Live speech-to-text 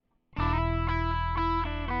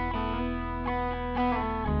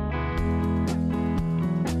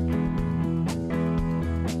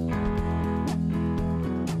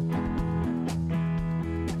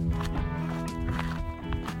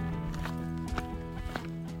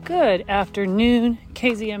Good afternoon,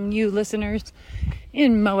 KZMU listeners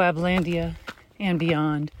in Moablandia and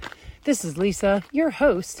beyond. This is Lisa, your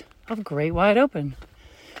host of Great Wide Open.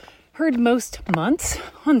 Heard most months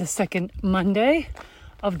on the second Monday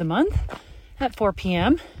of the month at 4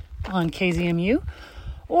 p.m. on KZMU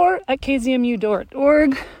or at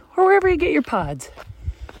kzmu.org or wherever you get your pods.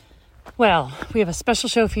 Well, we have a special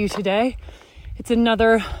show for you today. It's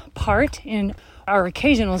another part in our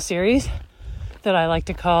occasional series that I like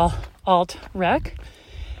to call Alt Rec.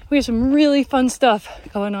 We have some really fun stuff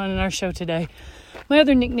going on in our show today. My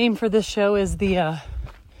other nickname for this show is the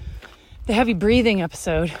heavy breathing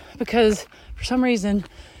episode, because for some reason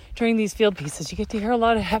during these field pieces you get to hear a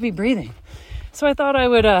lot of heavy breathing. So I thought I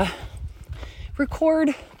would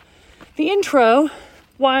record the intro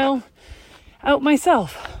while out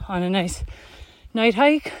myself on a nice night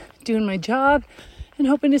hike, doing my job, and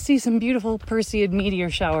hoping to see some beautiful Perseid meteor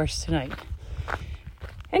showers tonight.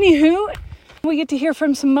 Anywho, we get to hear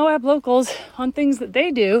from some Moab locals on things that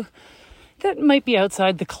they do that might be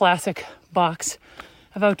outside the classic box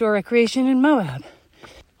of outdoor recreation in Moab.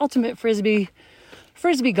 Ultimate frisbee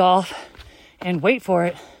golf, and wait for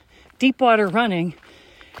it, deep water running.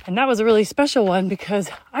 And that was a really special one because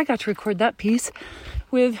I got to record that piece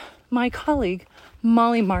with my colleague,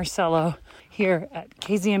 Molly Marcello, here at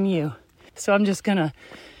KZMU. So I'm just gonna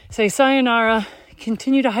say sayonara,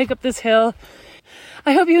 continue to hike up this hill.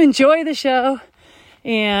 I hope you enjoy the show,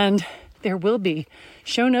 and there will be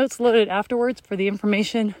show notes loaded afterwards for the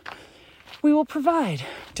information we will provide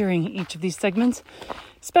during each of these segments.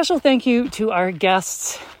 Special thank you to our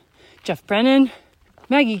guests, Jeff Brennan,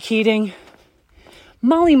 Maggie Keating,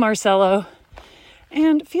 Molly Marcello,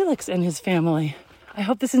 and Felix and his family. I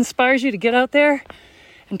hope this inspires you to get out there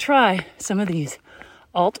and try some of these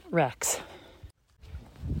alt recs.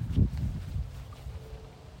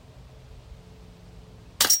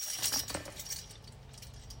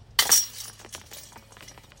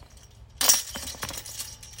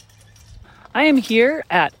 I am here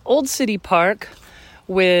at Old City Park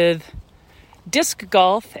with disc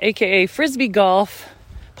golf, aka frisbee golf,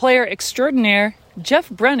 player extraordinaire Jeff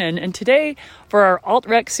Brennan, and today for our Alt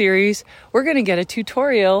Rec series we're going to get a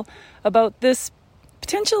tutorial about this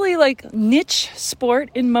potentially niche sport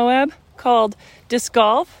in Moab called disc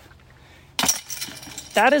golf.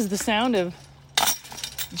 That is the sound of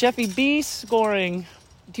Jeffy B scoring.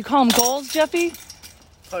 Do you call them goals, Jeffy?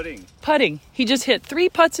 Putting. He just hit 3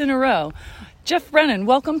 putts in a row. Jeff Brennan,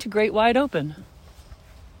 welcome to Great Wide Open.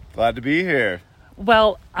 Glad to be here.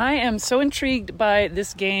 Well, I am so intrigued by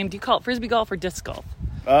this game. Do you call it frisbee golf or disc golf?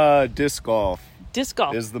 Disc golf. Disc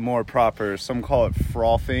golf is the more proper. Some call it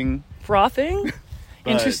frothing. Frothing?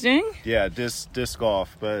 Interesting. Yeah, disc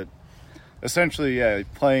golf. But essentially, yeah,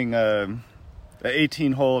 playing an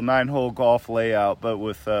 18-hole, 9-hole golf layout, but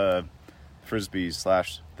with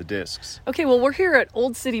frisbees / the discs. Okay, well, we're here at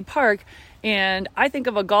Old City Park, and I think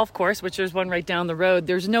of a golf course, which there's one right down the road.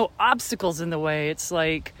 There's no obstacles in the way. It's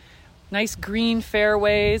like nice green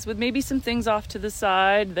fairways with maybe some things off to the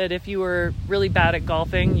side that if you were really bad at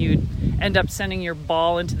golfing, you'd end up sending your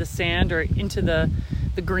ball into the sand or into the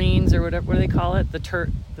greens or whatever, what do they call it?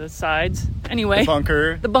 The sides. Anyway.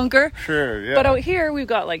 The bunker. Sure, yeah. But out here, we've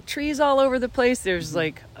got trees all over the place. There's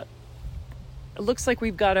it looks like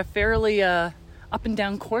we've got a fairly up and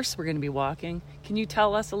down course we're going to be walking. Can you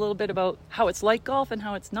tell us a little bit about how it's like golf and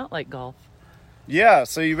how it's not like golf? Yeah,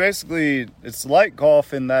 so it's like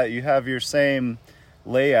golf in that you have your same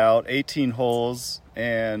layout, 18 holes,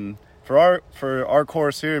 and for our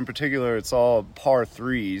course here in particular, it's all par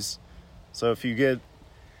 3s. So if you get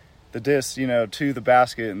the disc, to the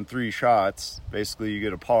basket in 3 shots, basically you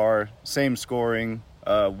get a par, same scoring.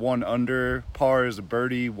 1 under par is a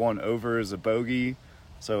birdie, 1 over is a bogey.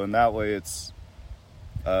 So in that way, it's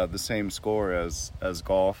the same score as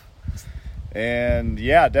golf. And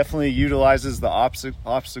yeah, definitely utilizes the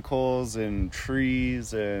obstacles and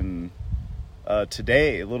trees. And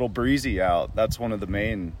today, a little breezy out. That's one of the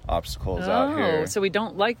main obstacles out here. So we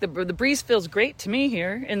don't like the breeze. Feels great to me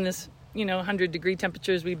here in this 100-degree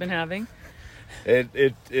temperatures we've been having.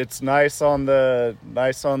 It's nice for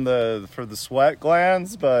the sweat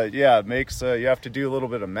glands, but yeah, it makes you have to do a little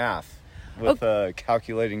bit of math with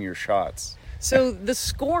calculating your shots. So the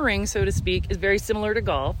scoring, so to speak, is very similar to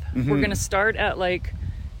golf. Mm-hmm. We're going to start at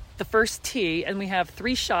the first tee, and we have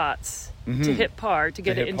 3 shots to hit par to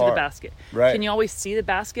get it into the basket. Right. Can you always see the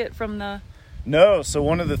basket from the... No, so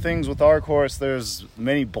one of the things with our course, there's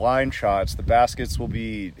many blind shots. The baskets will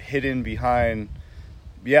be hidden behind,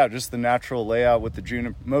 just the natural layout with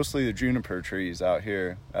mostly the juniper trees out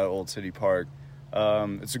here at Old City Park.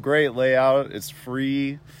 It's a great layout. It's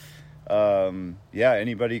free. Yeah,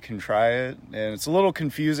 anybody can try it, and it's a little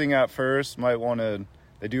confusing at first.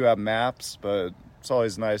 They do have maps, but it's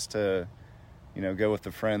always nice to, go with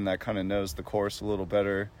a friend that kind of knows the course a little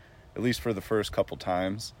better, at least for the first couple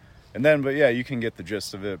times. And then, but yeah, you can get the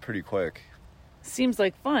gist of it pretty quick. Seems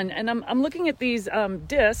like fun. And I'm looking at these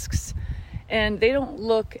discs, and they don't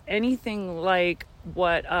look anything like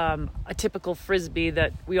what a typical Frisbee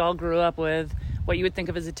that we all grew up with, what you would think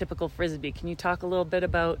of as a typical Frisbee. Can you talk a little bit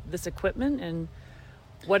about this equipment and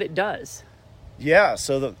what it does? Yeah,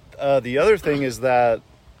 so the other thing is that,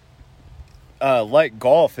 like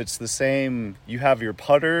golf, it's the same. You have your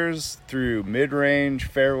putters through mid-range,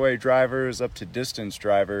 fairway drivers, up to distance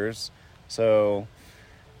drivers. So,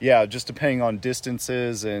 yeah, just depending on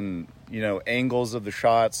distances and, angles of the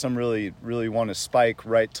shot. Some really, really want to spike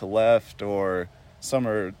right to left, or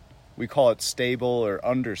some we call it stable or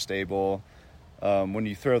understable. When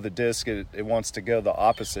you throw the disc, it wants to go the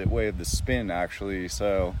opposite way of the spin, actually.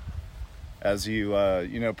 So as you,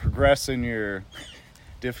 progress in your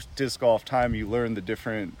disc golf time, you learn the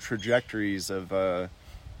different trajectories of the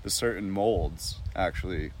certain molds,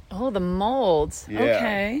 actually. Oh, the molds. Yeah.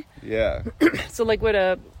 Okay. Yeah. So like like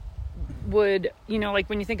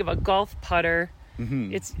when you think of a golf putter,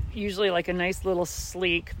 Mm-hmm. it's usually like a nice little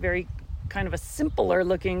sleek, very kind of a simpler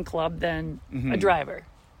looking club than a driver.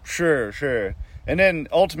 Sure. And then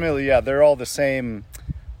ultimately, yeah, they're all the same,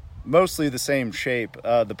 mostly the same shape.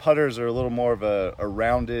 The putters are a little more of a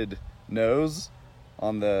rounded nose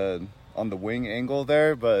on the wing angle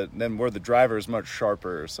there, but then where the driver is much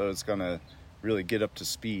sharper, so it's gonna really get up to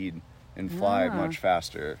speed and fly much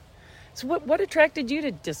faster. So what attracted you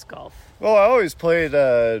to disc golf? Well, I always played.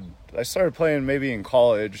 I started playing maybe in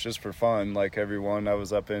college just for fun, like everyone. I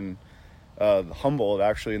was up in Humboldt,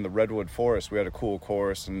 actually, in the Redwood Forest. We had a cool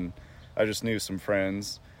course, and I just knew some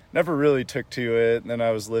friends. Never really took to it. And then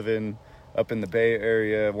I was living up in the Bay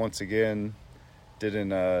Area once again.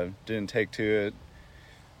 Didn't take to it.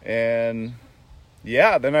 And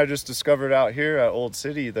yeah, then I just discovered out here at Old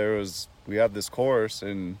City we had this course,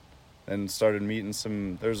 and started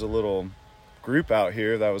meeting there's a little group out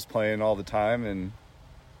here that was playing all the time, and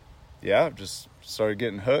yeah, just started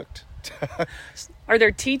getting hooked. Are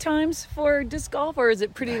there tee times for disc golf, or is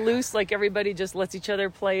it pretty loose, like everybody just lets each other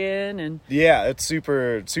play in? And yeah, it's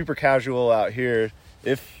super casual out here.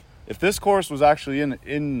 If this course was actually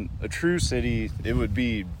in a true city, it would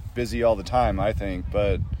be busy all the time, I think.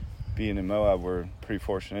 But being in Moab, we're pretty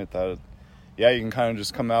fortunate that you can kind of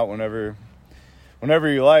just come out whenever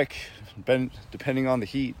you like, depending on the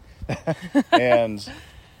heat. And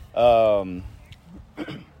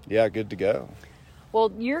yeah, good to go.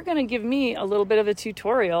 Well, you're going to give me a little bit of a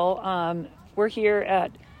tutorial. We're here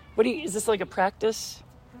at, is this like a practice?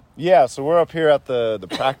 Yeah, so we're up here at the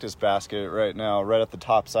practice basket right now, right at the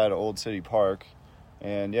top side of Old City Park.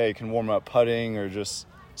 And yeah, you can warm up putting or just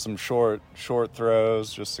some short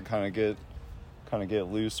throws just to kind of get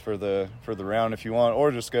loose for the round if you want,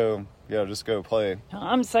 or just go play.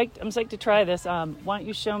 I'm psyched to try this. Why don't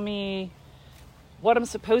you show me what I'm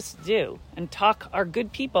supposed to do and talk our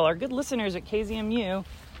good listeners at KZMU.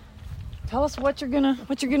 Tell us what you're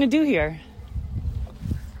gonna do here.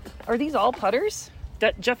 Are these all putters?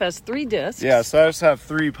 Jeff has 3 discs. Yeah, so I just have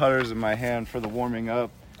 3 putters in my hand for the warming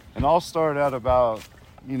up, and I'll start out about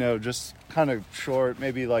just kind of short,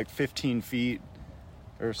 maybe like 15 feet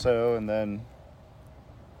or so, and then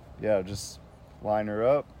just line her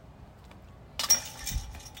up.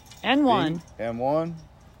 And 1. And 1.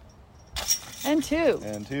 And 2.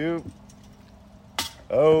 And 2.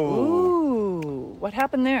 Oh. Ooh. What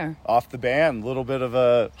happened there? Off the band. A little bit of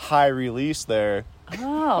a high release there.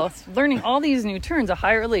 Oh, learning all these new turns, a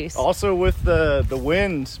high release. Also with the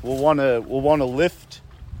wind, we'll want to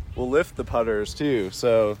lift the putters too.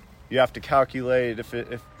 So you have to calculate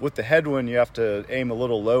if with the headwind, you have to aim a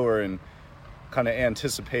little lower and kind of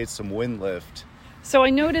anticipate some wind lift. So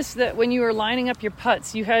I noticed that when you were lining up your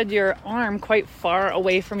putts, you had your arm quite far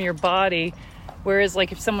away from your body, whereas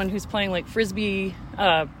like if someone who's playing like Frisbee,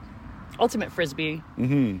 Ultimate Frisbee,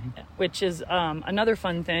 which is another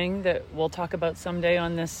fun thing that we'll talk about someday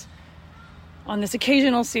on this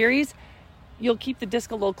occasional series, you'll keep the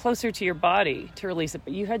disc a little closer to your body to release it,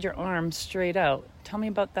 but you had your arm straight out. Tell me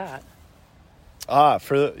about that.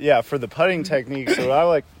 For the putting technique, so I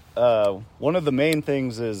like one of the main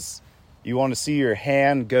things is you want to see your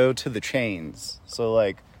hand go to the chains. So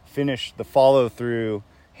like finish the follow through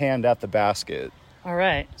hand at the basket. All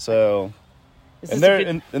right. So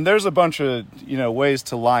there's a bunch of ways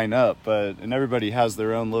to line up, and everybody has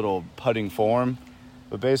their own little putting form.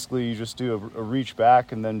 But basically, you just do a reach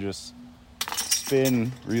back and then just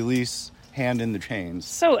spin, release hand in the chains.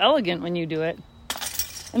 So elegant when you do it.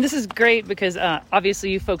 And this is great because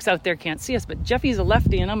obviously you folks out there can't see us, but Jeffy's a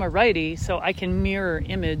lefty and I'm a righty, so I can mirror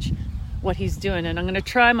image what he's doing. And I'm going to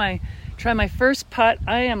try my first putt.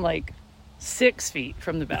 I am like 6 feet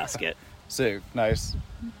from the basket. Sick. Nice.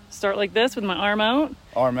 Start like this with my arm out.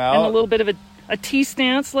 Arm out. And a little bit of a T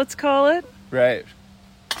stance, let's call it. Right.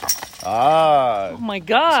 Ah. Oh my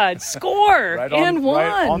God. Score. Right and one.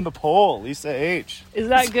 Right on the pole. Lisa H. Is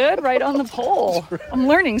that good? Right on the pole. I'm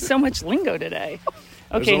learning so much lingo today.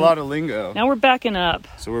 Okay. There's a lot of lingo. Now we're backing up.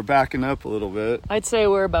 So we're backing up a little bit. I'd say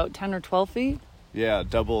we're about 10 or 12 feet. Yeah,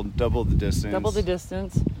 double the distance. Double the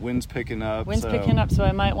distance. Wind's picking up. Picking up, so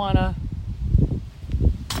I might want to...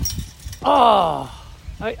 Oh!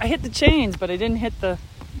 I hit the chains, but I didn't hit the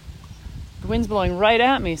wind's blowing right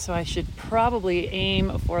at me, so I should probably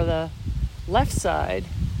aim for the left side.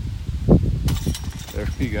 There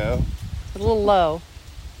we go. A little low.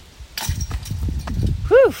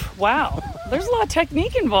 Whew! Wow. There's a lot of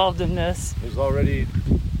technique involved in this. There's already...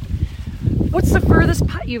 What's the furthest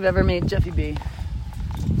putt you've ever made, Jeffy B?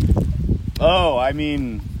 Oh, I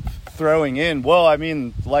mean, throwing in. Well, I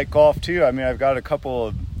mean, like golf too. I mean, I've got a couple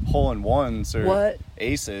of hole-in-ones or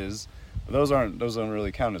aces. But those don't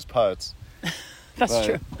really count as putts. That's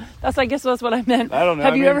true. I guess that's what I meant. I don't know.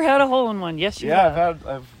 Have you ever had a hole-in-one? Yes, you have.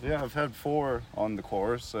 I've had 4 on the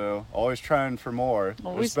course, so always trying for more.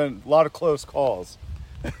 Always. There's been a lot of close calls.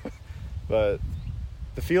 But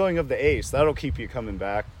the feeling of the ace, that'll keep you coming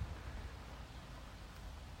back.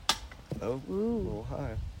 Oh, ooh. A little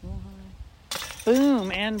high.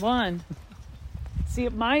 Boom, and one. See,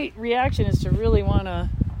 my reaction is to really want to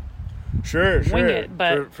wing it,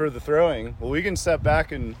 but for the throwing. Well, we can step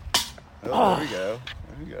back and there we go. There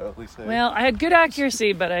we go. At least well, I had good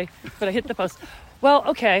accuracy, but I hit the post. Well,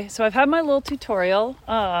 okay, so I've had my little tutorial.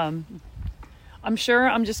 I'm sure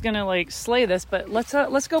I'm just gonna like slay this, but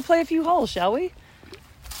let's go play a few holes, shall we?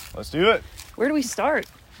 Let's do it. Where do we start?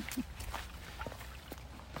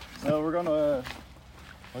 So we're gonna,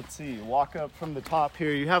 let's see, walk up from the top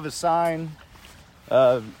here. You have a sign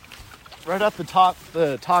right at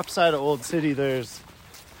the top side of Old City. There's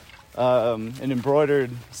an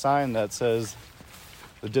embroidered sign that says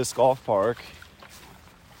the Disc Golf Park.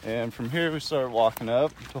 And from here we start walking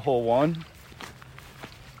up to hole 1,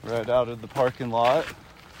 right out of the parking lot.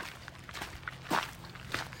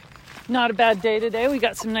 Not a bad day today. We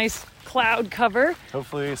got some nice cloud cover.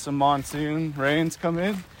 Hopefully some monsoon rains come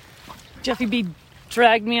in. Jeffy B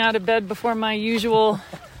dragged me out of bed before my usual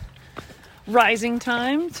rising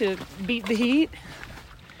time to beat the heat.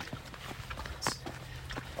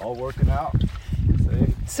 All working out.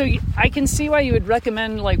 So I can see why you would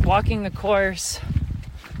recommend like walking the course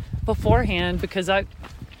beforehand, because I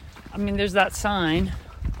mean there's that sign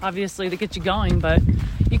obviously to get you going, but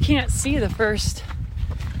you can't see the first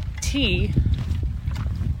tee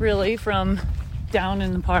really from down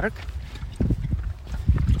in the park.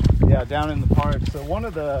 Yeah, down in the park. So one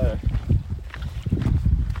of the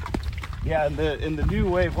in the new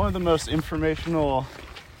wave, one of the most informational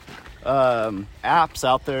apps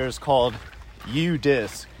out there is called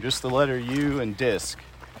UDisc. Just the letter U and disc.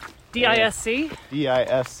 DISC?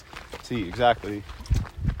 DISC, exactly.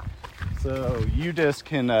 So UDisc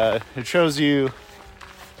can it shows you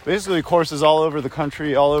basically courses all over the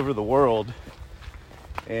country, all over the world,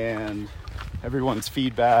 and everyone's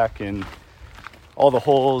feedback and all the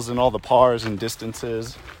holes and all the pars and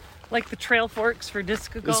distances. Like the trail forks for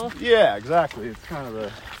disc golf? Yeah, exactly. It's kind of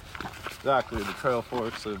the trail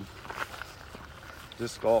forks of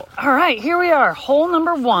disc golf. All right, here we are. Hole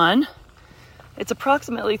number 1. It's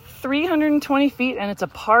approximately 320 feet and it's a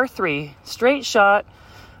par 3. Straight shot,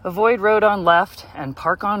 avoid road on left and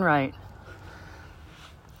park on right.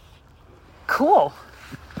 Cool.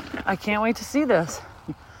 I can't wait to see this.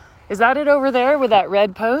 Is that it over there with that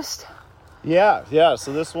red post? Yeah.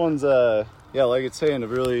 So this one's, like it's saying,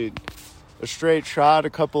 a straight shot, a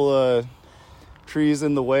couple of trees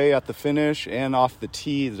in the way at the finish and off the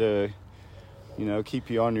tee to, keep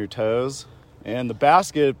you on your toes. And the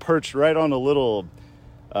basket perched right on a little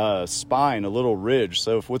spine, a little ridge.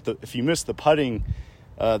 So if you miss the putting,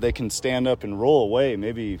 they can stand up and roll away,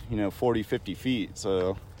 maybe 40, 50 feet.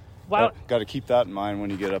 So wow, got to keep that in mind when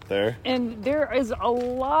you get up there. And there is a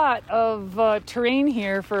lot of terrain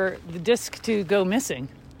here for the disc to go missing.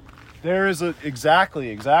 There is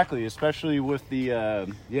exactly, especially with the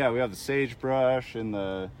we have the sagebrush and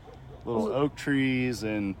the little oak trees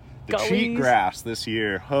and the cheat grass this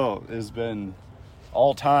year. Has been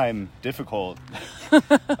all time difficult.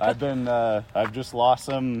 I've just lost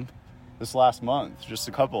some this last month, just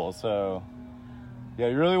a couple. So Yeah,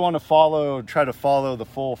 you really want to try to follow the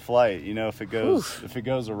full flight, you know, if it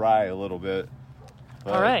goes awry a little bit.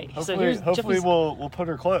 But all right. Hopefully we'll put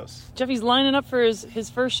her close. Jeffy's lining up for his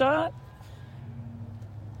first shot.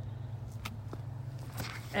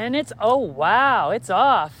 And it's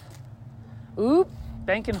off. Oop,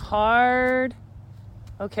 banking hard.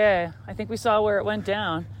 Okay, I think we saw where it went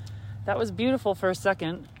down. That was beautiful for a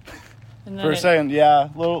second. And then little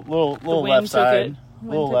left side.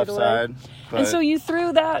 Little left side. And so you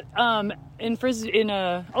threw that in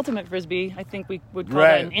ultimate frisbee. I think we would call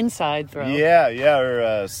that an inside throw. Yeah, or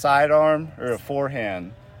a sidearm or a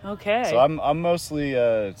forehand. Okay. So I'm mostly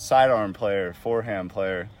a sidearm player, forehand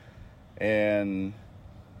player, and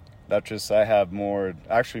I have more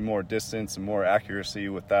distance and more accuracy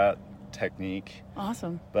with that technique.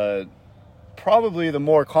 Awesome. But probably the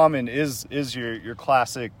more common is your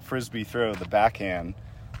classic frisbee throw, the backhand.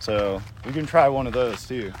 So we can try one of those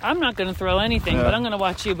too. I'm not going to throw anything, but I'm going to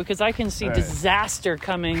watch you because I can see disaster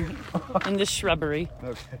coming in this shrubbery.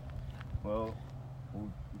 Okay. Well, we'll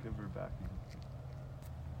give her back.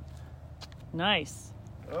 Nice.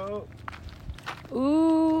 Oh.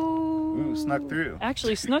 Ooh, snuck through.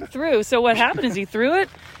 Actually snuck through. So what happened is he threw it,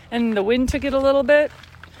 and the wind took it a little bit,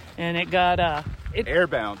 and it got air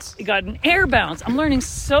bounce. It got an air bounce. I'm learning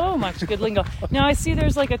so much good lingo. Now I see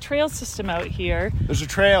there's like a trail system out here. There's a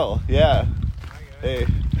trail, yeah. Hey.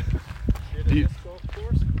 Disc golf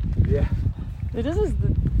course? Yeah. This is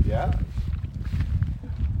Yeah.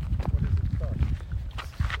 What does it start?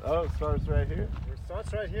 Oh, it starts right here. It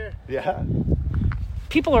starts right here. Yeah.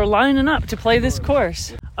 people are lining up to play this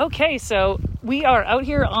course. Okay, so we are out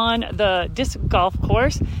here on the disc golf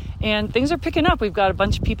course and things are picking up. We've got a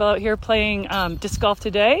bunch of people out here playing disc golf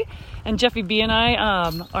today, and Jeffy B and I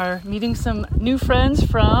are meeting some new friends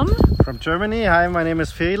from Germany. Hi, my name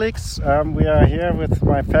is Felix. We are here with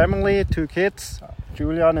my family, 2 kids,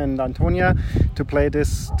 Julian and Antonia, to play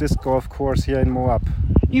this disc golf course here in Moab.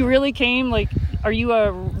 You really came, like, are you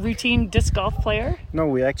a routine disc golf player? No,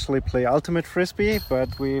 we actually play ultimate frisbee,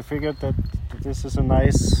 but we figured that this is a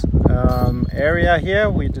nice area here.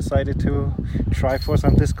 We decided to try for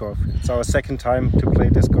some disc golf. It's our second time to play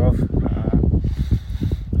disc golf.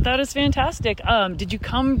 That is fantastic. Did you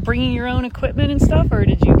come bringing your own equipment and stuff, or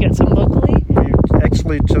did you get some locally? We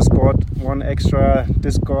actually just bought 1 extra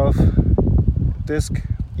disc golf disc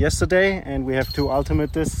yesterday, and we have 2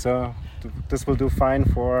 ultimate discs, so this will do fine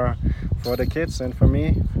for the kids and for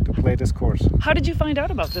me to play this course. How did you find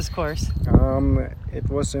out about this course? It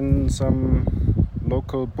was in some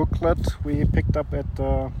local booklet we picked up at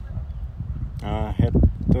the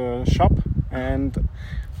shop, and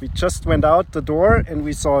we just went out the door and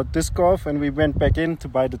we saw disc golf, and we went back in to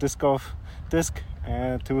buy the disc golf disc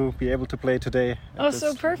to be able to play today.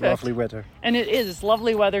 So perfect. Lovely weather. And it is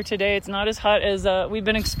lovely weather today. It's not as hot as we've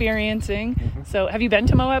been experiencing. Mm-hmm. So have you been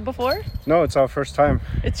to Moab before? No, it's our first time.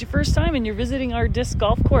 It's your first time and you're visiting our disc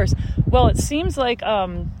golf course. Well, it seems like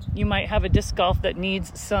you might have a disc golf that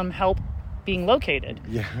needs some help being located.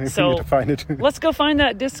 Yeah, so we need to find it. Let's go find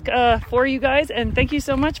that disc for you guys. And thank you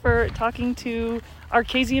so much for talking to our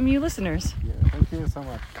KZMU listeners. Yeah, thank you so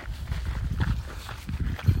much.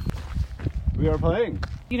 We are playing.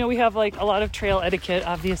 You know, we have like a lot of trail etiquette.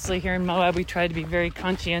 Obviously, here in Moab, we try to be very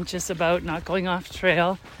conscientious about not going off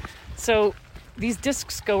trail. So these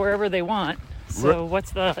discs go wherever they want. So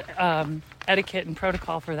what's the etiquette and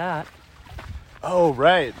protocol for that? Oh,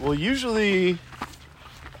 right. Well, usually,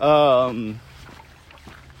 hopefully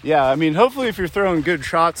if you're throwing good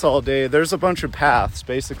shots all day, there's a bunch of paths,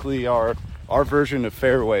 basically our version of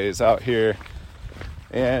fairways out here.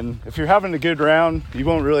 And if you're having a good round, you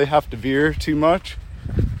won't really have to veer too much.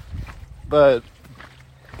 But,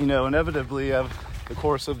 inevitably, of the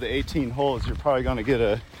course of the 18 holes, you're probably going to get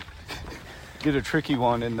a tricky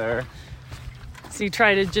one in there. So you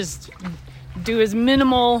try to just do as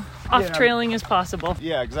minimal off-trailing as possible.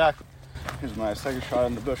 Yeah, exactly. Here's my second shot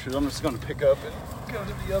in the bushes. I'm just going to pick up and go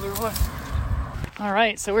to the other one. All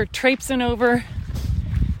right, so we're traipsing over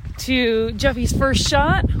to Jeffy's first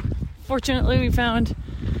shot. Fortunately, we found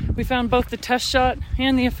both the test shot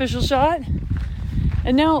and the official shot.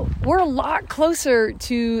 And now we're a lot closer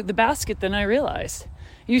to the basket than I realized.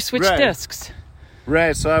 You switched discs.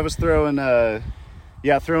 Right, so I was throwing a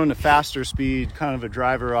faster speed, kind of a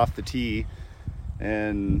driver off the tee.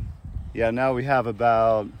 And now we have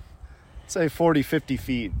about, say, 40, 50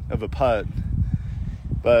 feet of a putt.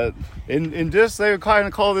 But in disc, they would kind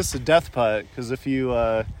of call this a death putt, because if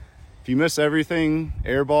you miss everything,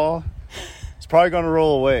 air ball, it's probably going to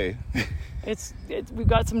roll away. We've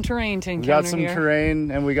got some terrain to encounter here. We got some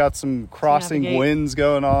terrain, and we got some crossing winds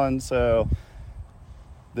going on, so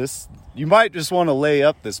you might just want to lay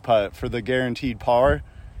up this putt for the guaranteed par.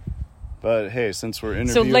 But hey, since we're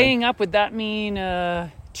interviewing, So laying up, would that mean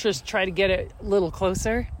just try to get it a little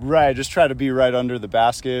closer? Right, just try to be right under the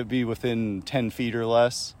basket, be within 10 feet or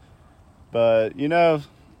less. But,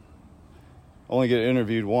 only get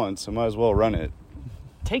interviewed once, so might as well run it.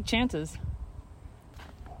 Take chances.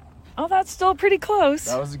 Oh, that's still pretty close.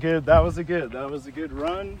 That was a good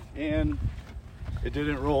run, and it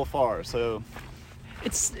didn't roll far, so.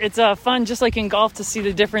 It's fun, just like in golf, to see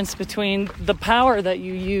the difference between the power that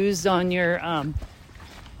you use on your,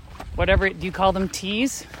 whatever, do you call them,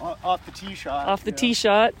 tees? Off the tee shot. Off the tee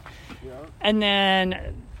shot. Yeah. And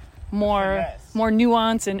then more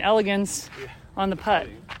nuance and elegance on the putt.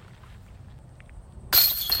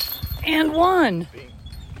 And one.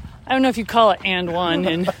 I don't know if you call it and one.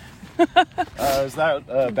 And is that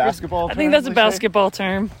a basketball term? I think that's a basketball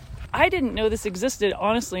term. I didn't know this existed,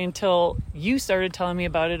 honestly, until you started telling me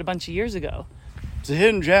about it a bunch of years ago. It's a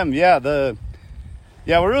hidden gem. Yeah,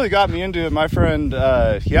 what really got me into it, my friend,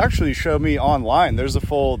 he actually showed me online. There is a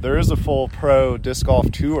full pro disc golf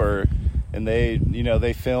tour, and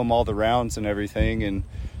they film all the rounds and everything. And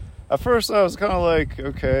at first I was kind of like,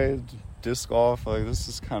 okay, disc golf, like this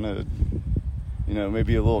is kind of,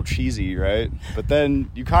 maybe a little cheesy, right? But then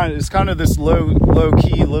it's kind of this low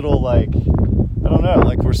key little, like, I don't know,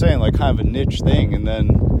 like we're saying, like kind of a niche thing. And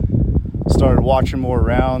then started watching more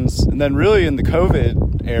rounds, and then really in the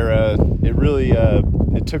COVID era, it really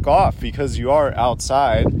it took off because you are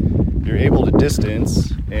outside, you're able to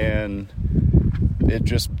distance, and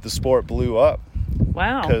the sport blew up.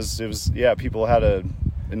 Wow. Because it was, people had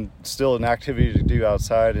still an activity to do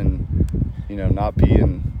outside, and not be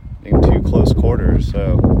in too close quarters.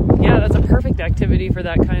 So yeah, that's a perfect activity for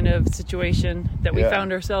that kind of situation that we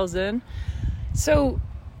found ourselves in. So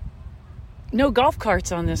no golf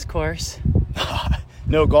carts on this course.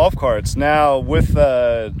 No golf carts. Now with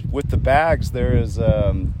the bags, there is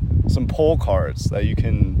some pull carts that you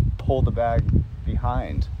can pull the bag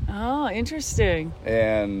behind. Oh, interesting.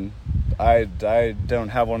 And I don't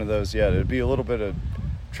have one of those yet. It'd be a little bit of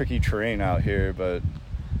tricky terrain out here, but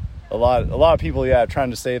a lot of people,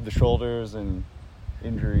 trying to save the shoulders and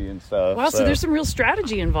injury and stuff. Wow, so there's some real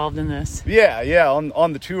strategy involved in this. Yeah,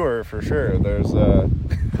 on the tour for sure. There's now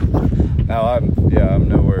I'm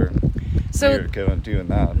nowhere near doing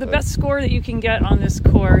that. The best score that you can get on this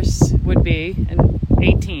course would be an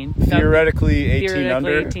 18. Theoretically 18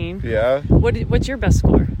 under. 18. Yeah. What's your best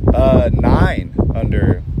score? 9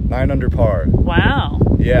 under par. Wow.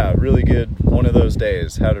 Yeah, really good. One of those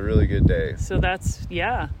days. Had a really good day. So that's,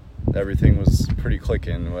 everything was pretty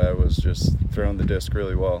clicking. I was just throwing the disc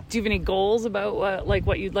really well. Do you have any goals about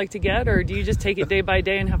what you'd like to get, or do you just take it day by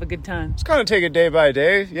day and have a good time? Just kind of take it day by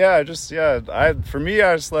day. For me,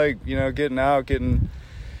 I just like, getting out, getting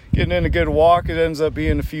in a good walk. It ends up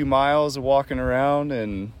being a few miles of walking around,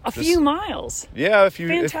 and few miles. Yeah,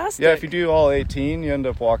 Fantastic. if you do all 18, you end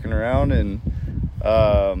up walking around, and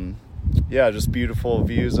just beautiful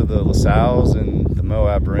views of the LaSalle's and the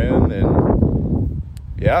Moab Rim, and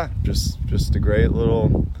just a great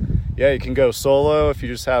little. You can go solo if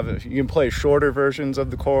you can play shorter versions of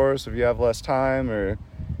the course if you have less time, or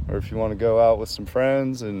if you want to go out with some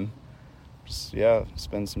friends and just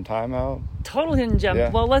spend some time out. Total hidden gem. Yeah.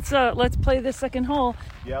 Well, let's play this second hole.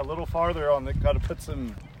 Yeah, a little farther on. Got to put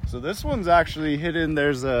some. So this one's actually hidden.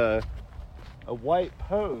 There's a white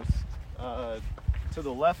post to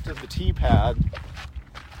the left of the tee pad.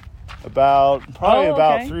 About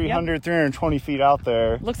 320 feet out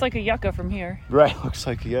there. Looks like a yucca from here. Right, looks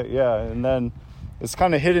like and then it's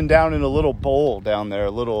kind of hidden down in a little bowl down there, a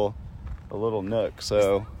little nook.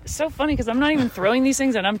 So it's so funny because I'm not even throwing these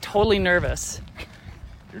things, and I'm totally nervous.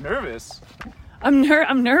 You're nervous? I'm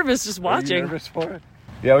nervous just watching. Are you nervous for it?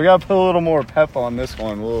 Yeah, we gotta put a little more pep on this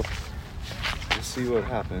one. We'll see what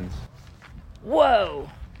happens. Whoa,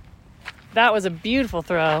 that was a beautiful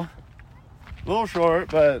throw. A little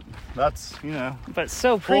short, but that's, But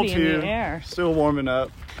so pretty in the air. Still warming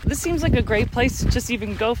up. This seems like a great place to just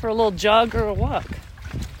even go for a little jog or a walk.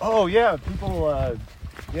 Oh, yeah. People,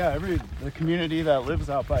 the community that lives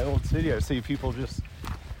out by Old City, I see people just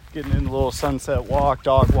getting in a little sunset walk,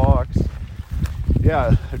 dog walks.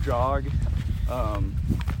 Yeah, a jog.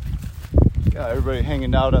 Everybody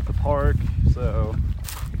hanging out at the park, so.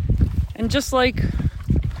 And just like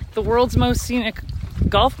the world's most scenic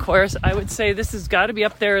golf course, I would say this has got to be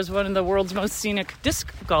up there as one of the world's most scenic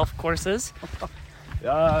disc golf courses.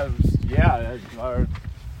 Our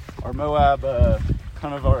Moab,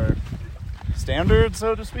 kind of our standard,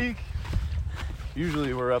 so to speak.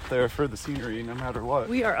 Usually we're up there for the scenery, no matter what.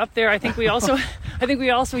 We are up there. I think we also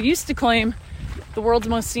used to claim the world's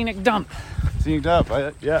most scenic dump. Scenic dump,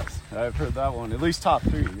 yes, I've heard that one. At least top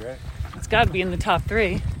 3, right? It's got to be in the top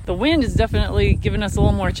 3. The wind is definitely giving us a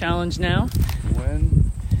little more challenge now. The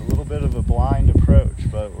wind, a little bit of a blind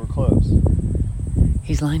approach, but we're close.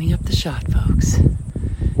 He's lining up the shot, folks.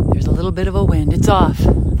 There's a little bit of a wind. It's off.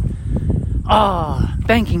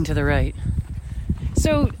 Banking to the right.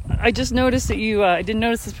 So I just noticed that you, I didn't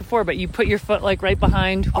notice this before, but you put your foot like right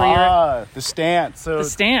behind where you're at. The stance. The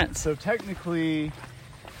stance. So technically,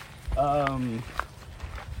 when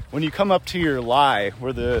you come up to your lie,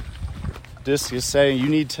 where the disc is saying, you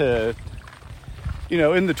need to,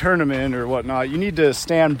 in the tournament or whatnot, you need to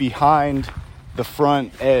stand behind the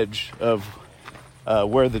front edge of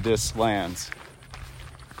where the disc lands.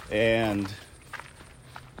 And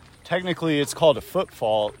technically it's called a foot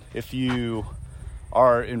fault if you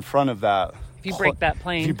are in front of that. If you break that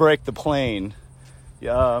plane. If you break the plane.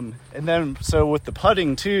 And then, so with the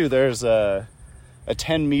putting too, there's a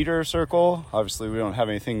 10-meter circle. Obviously, we don't have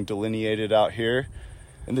anything delineated out here.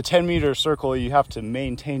 In the 10-meter circle, you have to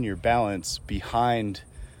maintain your balance behind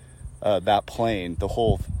that plane, the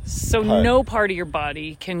whole So putt. no part of your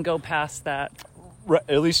body can go past that.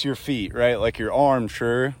 At least your feet, right? Like your arm,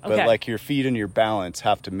 sure. Okay. But like your feet and your balance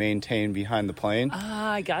have to maintain behind the plane.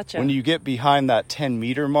 I gotcha. When you get behind that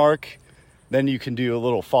 10-meter mark, then you can do a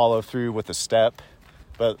little follow through with a step.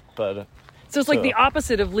 But so it's like the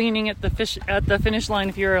opposite of leaning at the finish line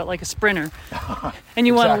if you're like a sprinter. And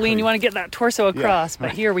you want to lean, you want to get that torso across,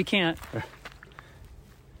 but here we can't.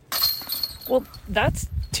 Well, that's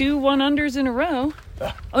 2 1-unders in a row.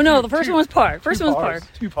 Oh no, the first one was par. First one was par.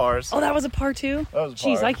 2 pars. Oh, that was a par too? That was a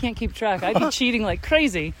Jeez, par. I can't keep track. I'd be cheating like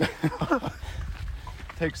crazy.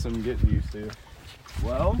 Takes some getting used to.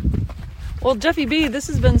 Well, Jeffy B, this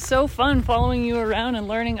has been so fun following you around and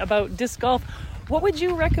learning about disc golf. What would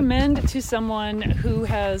you recommend to someone who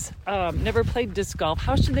has never played disc golf?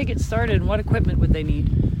 How should they get started and what equipment would they need?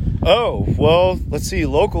 Oh, well, let's see.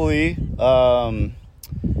 Locally,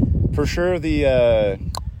 for sure the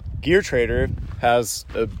Gear Trader has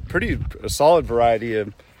a solid variety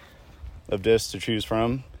of discs to choose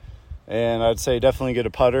from. And I'd say definitely get a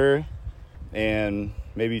putter and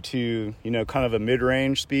maybe kind of a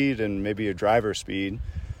mid-range speed and maybe a driver speed.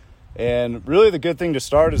 And really the good thing to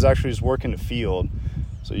start is actually just working the field.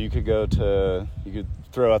 So you could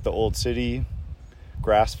throw out the Old City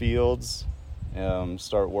grass fields,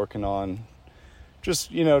 start working on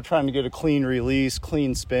just, trying to get a clean release,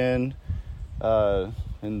 clean spin,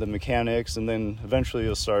 and the mechanics, and then eventually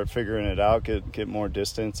you'll start figuring it out, get more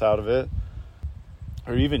distance out of it.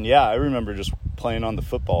 Or even, I remember just playing on the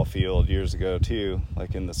football field years ago too,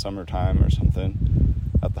 like in the summertime or something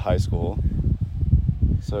at the high school.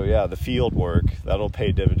 So the field work, that'll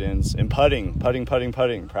pay dividends. And putting,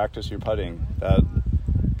 practice your putting. That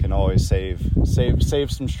can always save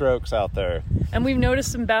some strokes out there. And we've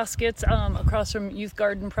noticed some baskets across from Youth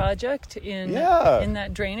Garden Project in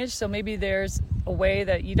that drainage. So maybe there's a way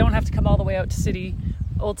that you don't have to come all the way out to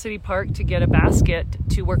Old City Park to get a basket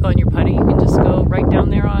to work on your putting. You can just go right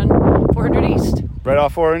down there on 400 East. Right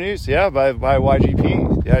off 400 East, by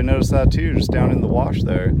YGP. Yeah, I noticed that too, just down in the wash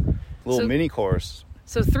there. Little mini course.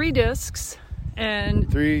 So 3 discs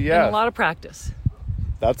and a lot of practice.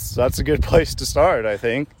 That's a good place to start, I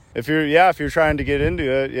think. If you're trying to get into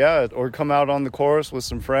it, or come out on the course with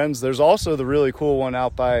some friends. There's also the really cool one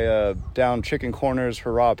out by down Chicken Corners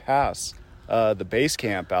Hurrah Pass, the base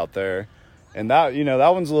camp out there. And that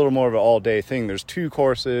one's a little more of an all-day thing. There's 2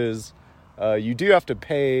 courses. You do have to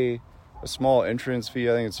pay a small entrance fee.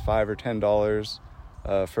 I think it's $5 or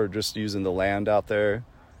 $10 for just using the land out there.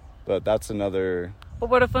 But that's another. But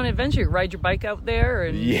what a fun adventure. Ride your bike out there.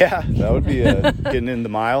 And that would be getting in the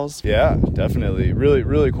miles. Yeah, definitely. Really,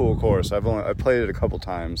 really cool course. I played it a couple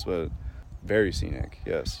times, but very scenic,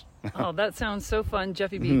 yes. Oh, that sounds so fun,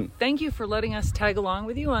 Jeffy B. Mm-hmm. Thank you for letting us tag along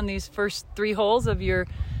with you on these first 3 holes of your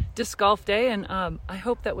disc golf day. And I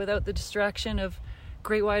hope that without the distraction of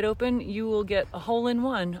Great Wide Open, you will get a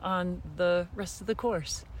hole-in-one on the rest of the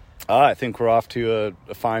course. I think we're off to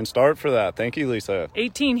a fine start for that. Thank you, Lisa.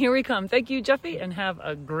 18, here we come. Thank you, Jeffy, and have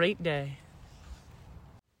a great day.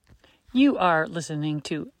 You are listening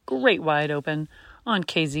to Great Wide Open on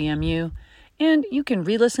KZMU, and you can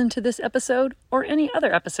re-listen to this episode or any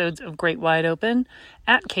other episodes of Great Wide Open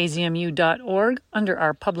at kzmu.org under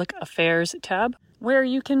our Public Affairs tab, where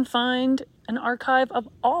you can find an archive of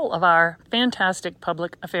all of our fantastic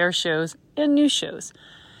public affairs shows and news shows.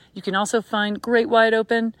 You can also find Great Wide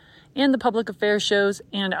Open and the public affairs shows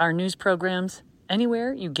and our news programs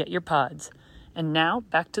anywhere you get your pods. And now,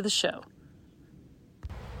 back to the show.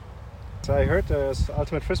 So I heard there's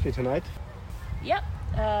Ultimate Frisbee tonight. Yep,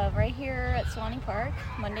 Right here at Swanee Park,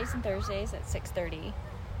 Mondays and Thursdays at 6:30.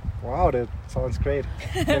 Wow, that sounds great.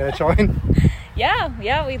 Can I join?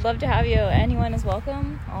 Yeah, we'd love to have you. Anyone is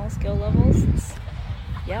welcome, all skill levels.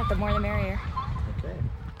 The more the merrier. Okay.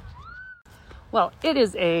 Well, it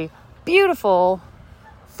is a beautiful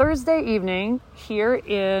Thursday evening here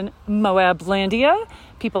in Moablandia.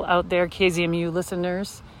 People out there, KZMU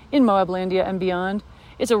listeners in Moablandia and beyond.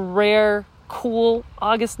 It's a rare, cool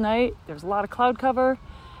August night. There's a lot of cloud cover.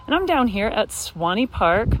 And I'm down here at Swanee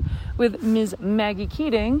Park with Ms. Maggie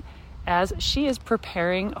Keating as she is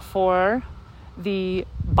preparing for the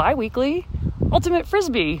bi-weekly Ultimate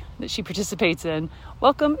Frisbee that she participates in.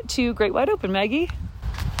 Welcome to Great Wide Open, Maggie.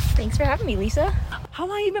 Thanks for having me, Lisa. How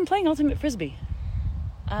long have you been playing Ultimate Frisbee?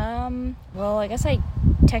 Well, I guess I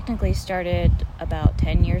technically started about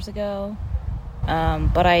 10 years ago.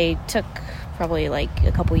 But I took probably like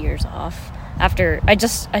a couple years off after I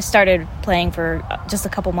started playing for just a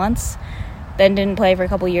couple months, then didn't play for a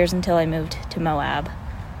couple years until I moved to Moab.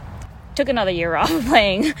 Took another year off of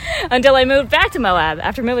playing until I moved back to Moab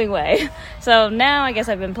after moving away. So now I guess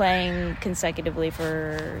I've been playing consecutively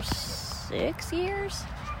for 6 years.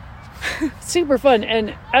 Super fun.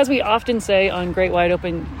 And as we often say on Great Wide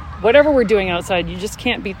Open, whatever we're doing outside, you just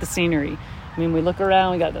can't beat the scenery. I mean, we look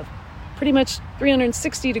around, we got the pretty much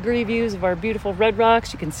 360-degree views of our beautiful Red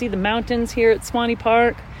Rocks. You can see the mountains here at Swanee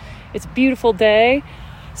Park. It's a beautiful day.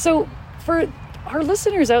 So for our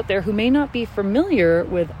listeners out there who may not be familiar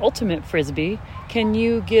with Ultimate Frisbee, can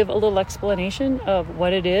you give a little explanation of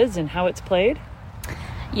what it is and how it's played?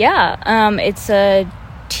 Yeah, it's a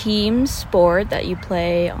team sport that you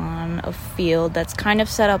play on a field that's kind of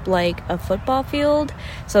set up like a football field.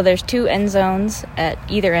 So there's 2 end zones at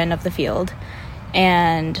either end of the field,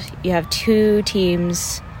 and you have 2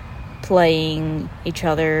 teams playing each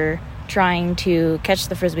other, trying to catch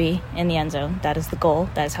the Frisbee in the end zone. That is the goal.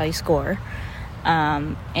 That is how you score.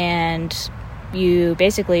 And you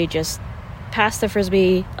basically just pass the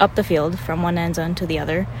Frisbee up the field from one end zone to the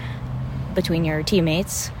other between your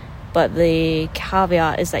teammates. But the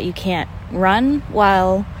caveat is that you can't run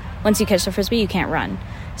once you catch the Frisbee, you can't run.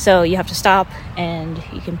 So you have to stop and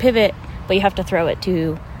you can pivot, but you have to throw it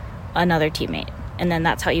to another teammate. And then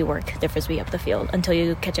that's how you work the Frisbee up the field until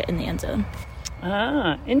you catch it in the end zone.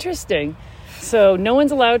 Ah, interesting. So no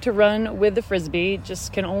one's allowed to run with the Frisbee,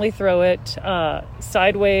 just can only throw it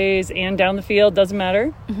sideways and down the field, doesn't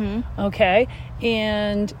matter. Mm-hmm. Okay.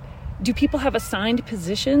 And do people have assigned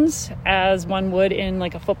positions as one would in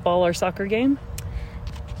like a football or soccer game?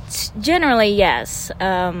 Generally, yes.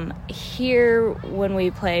 Here, when we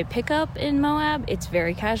play pickup in Moab, it's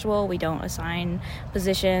very casual. We don't assign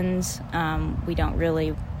positions. We don't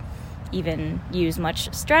really even use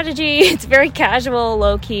much strategy. It's very casual,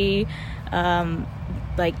 low-key,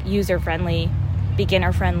 like user-friendly,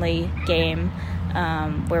 beginner-friendly game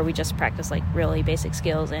where we just practice like really basic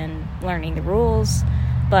skills and learning the rules.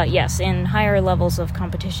 But yes, in higher levels of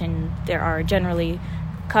competition, there are generally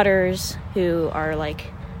cutters who are like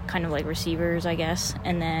kind of like receivers, I guess,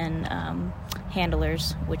 and then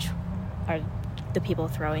handlers, which are the people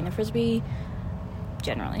throwing the Frisbee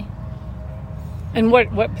generally. And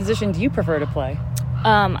what position do you prefer to play?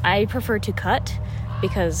 I prefer to cut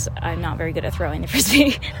because I'm not very good at throwing the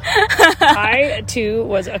Frisbee. I, too,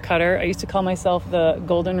 was a cutter. I used to call myself the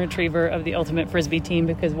golden retriever of the Ultimate Frisbee team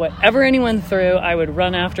because whatever anyone threw, I would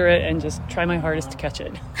run after it and just try my hardest to catch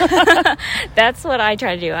it. That's what I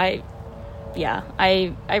try to do. I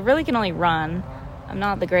really can only run. I'm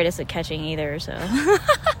not the greatest at catching either, so.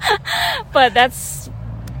 But that's,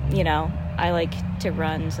 I like to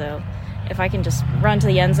run, so if I can just run to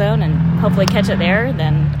the end zone and hopefully catch it there,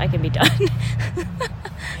 then I can be done.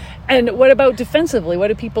 And what about defensively? What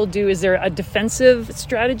do people do? Is there a defensive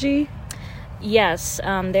strategy? Yes,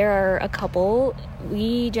 there are a couple.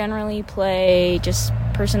 We generally play just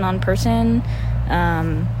person on person.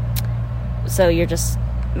 So you're just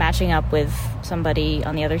matching up with somebody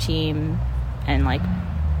on the other team and like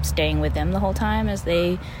staying with them the whole time as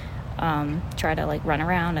they try to like run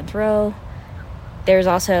around and throw. There's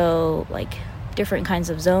also like different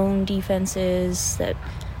kinds of zone defenses that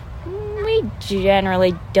we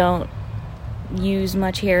generally don't use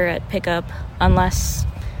much here at pickup unless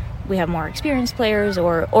we have more experienced players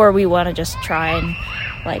or we want to just try and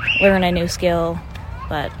like learn a new skill.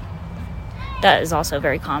 But that is also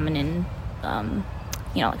very common in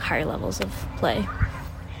like higher levels of play.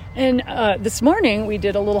 And this morning we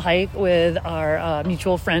did a little hike with our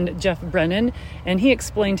mutual friend Jeff Brennan, and he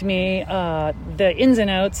explained to me the ins and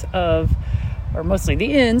outs of, or mostly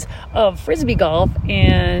the ins, of Frisbee golf.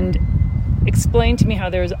 And explained to me how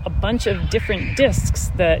there's a bunch of different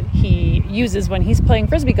discs that he uses when he's playing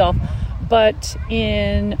Frisbee golf. But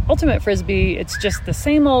in Ultimate Frisbee, it's just the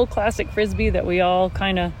same old classic Frisbee that we all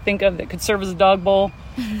kind of think of that could serve as a dog bowl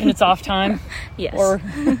in its off time. Yes.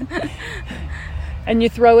 And you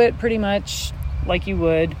throw it pretty much like you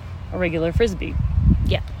would a regular Frisbee.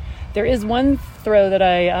 Yeah. There is one throw that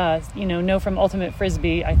I know from Ultimate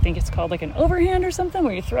Frisbee. I think it's called like an overhand or something,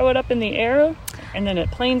 where you throw it up in the air and then it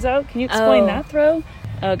planes out. Can you explain that throw?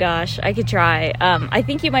 Oh gosh, I could try. I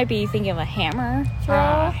think you might be thinking of a hammer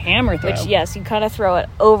throw. Hammer throw. Which, yes, you kind of throw it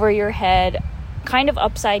over your head, kind of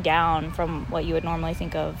upside down from what you would normally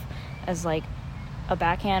think of as like a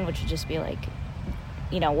backhand, which would just be like,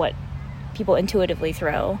 what people intuitively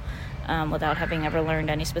throw without having ever learned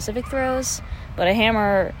any specific throws. But a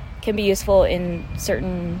hammer can be useful in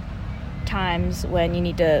certain times when you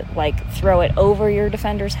need to like throw it over your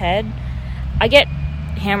defender's head. I get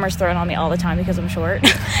hammers thrown on me all the time because I'm short.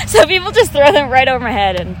 So people just throw them right over my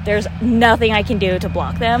head and there's nothing I can do to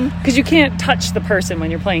block them. Because you can't touch the person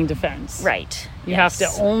when you're playing defense. Right. You have to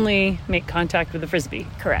only make contact with the Frisbee.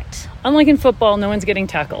 Correct. Unlike in football, no one's getting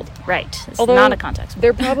tackled. Right. It's not a contact sport.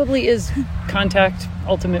 There probably is contact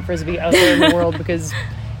Ultimate Frisbee out there in the world, because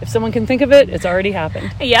if someone can think of it, it's already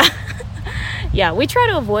happened. Yeah. Yeah, we try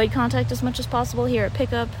to avoid contact as much as possible here at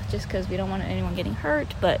Pickup, just because we don't want anyone getting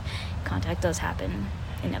hurt, but contact does happen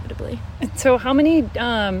inevitably. So how many,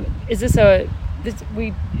 is this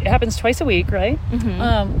it happens twice a week, right?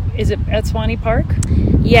 Mm-hmm. Is it at Swanee Park?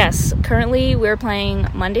 Yes, currently we're playing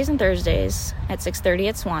Mondays and Thursdays at 6:30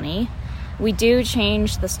 at Swanee. We do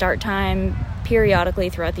change the start time periodically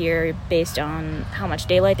throughout the year based on how much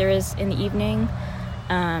daylight there is in the evening.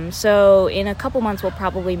 So in a couple months we'll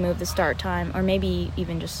probably move the start time, or maybe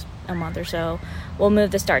even just a month or so, we'll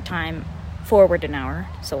move the start time forward an hour.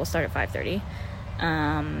 So we'll start at 5:30.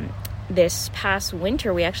 This past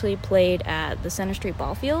winter we actually played at the Center Street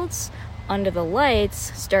ball fields under the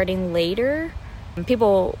lights, starting later. And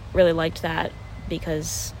people really liked that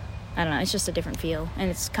because, I don't know, it's just a different feel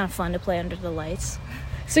and it's kind of fun to play under the lights.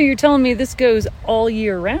 So you're telling me this goes all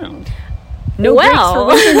year round? No breaks for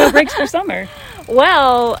winter, no breaks for summer.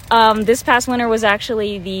 Well, this past winter was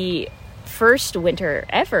actually the first winter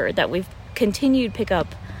ever that we've continued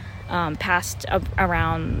Pickup past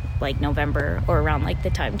around like November, or around like the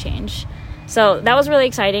time change. So that was really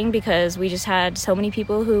exciting because we just had so many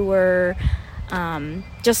people who were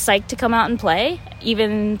just psyched to come out and play,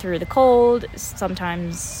 even through the cold,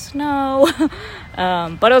 sometimes snow.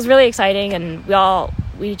 But it was really exciting, and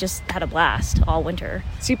we just had a blast all winter.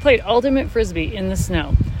 So you played Ultimate Frisbee in the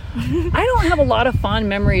snow. I don't have a lot of fond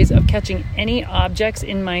memories of catching any objects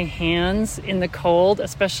in my hands in the cold,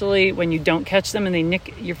 especially when you don't catch them and they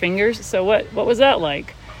nick your fingers. So what was that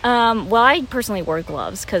like? Well, I personally wore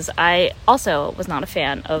gloves because I also was not a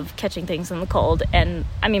fan of catching things in the cold, and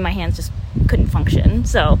I mean my hands just couldn't function,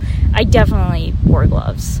 so I definitely wore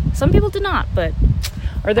gloves. Some people did not, but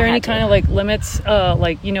are there any kind of like limits, in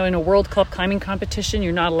a World Cup climbing competition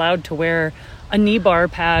you're not allowed to wear a knee bar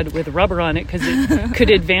pad with rubber on it because it could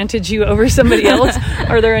advantage you over somebody else?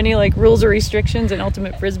 Are there any like rules or restrictions in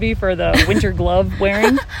Ultimate Frisbee for the winter glove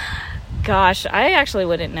wearing? Gosh, I actually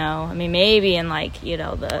wouldn't know. I mean, maybe in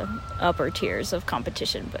the upper tiers of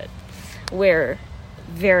competition, but we're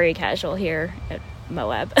very casual here at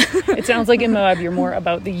Moab. It sounds like in Moab you're more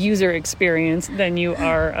about the user experience than you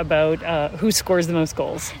are about who scores the most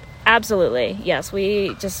goals. Absolutely, yes.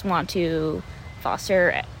 We just want to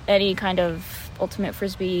foster any kind of Ultimate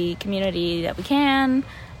Frisbee community that we can.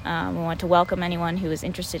 We want to welcome anyone who is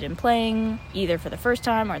interested in playing, either for the first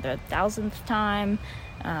time or the 1,000th time.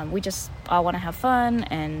 We just all want to have fun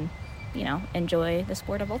and, enjoy the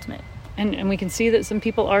sport of Ultimate. And we can see that some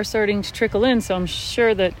people are starting to trickle in, so I'm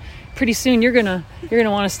sure that pretty soon you're gonna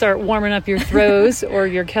want to start warming up your throws or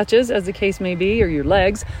your catches, as the case may be, or your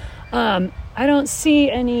legs. I don't see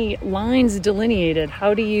any lines delineated.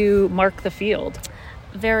 How do you mark the field?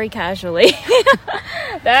 Very casually.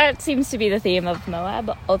 That seems to be the theme of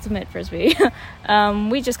Moab Ultimate Frisbee.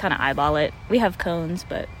 We just kind of eyeball it. We have cones,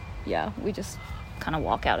 but yeah, we just kind of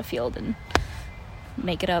walk out a field and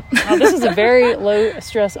make it up. Wow, this is a very low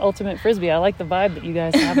stress Ultimate Frisbee. I like the vibe that you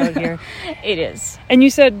guys have out here. It is. And you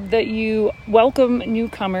said that you welcome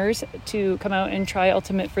newcomers to come out and try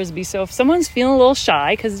Ultimate Frisbee. So if someone's feeling a little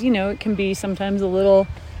shy, because it can be sometimes a little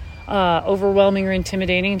overwhelming or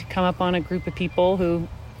intimidating to come up on a group of people who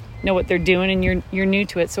know what they're doing and you're new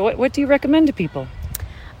to it. So what do you recommend to people?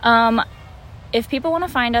 If people want to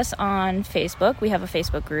find us on Facebook, we have a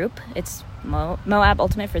Facebook group. It's Moab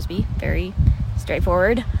Ultimate Frisbee. Very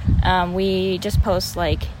straightforward. We just post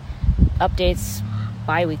like updates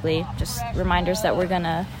bi-weekly, just reminders that we're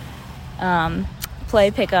gonna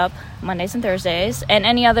play pickup Mondays and Thursdays, and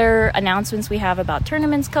any other announcements we have about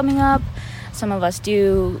tournaments coming up. Some of us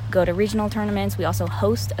do go to regional tournaments. We also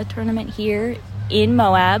host a tournament here in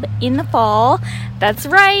Moab in the fall. That's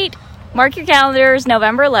right. Mark your calendars.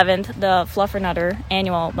 November 11th, the Fluffernutter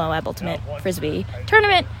annual Moab Ultimate Frisbee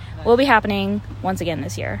tournament will be happening once again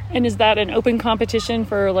this year. And is that an open competition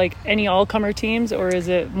for like any all-comer teams, or is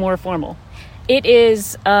it more formal? It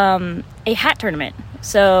is a hat tournament,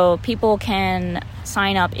 so people can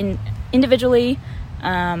sign up individually,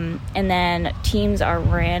 and then teams are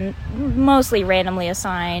mostly randomly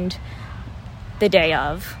assigned the day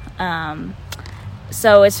of.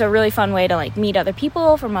 So it's a really fun way to like meet other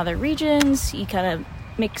people from other regions. You kind of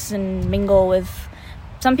mix and mingle with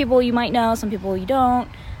some people you might know, some people you don't.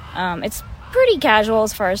 It's pretty casual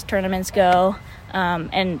as far as tournaments go.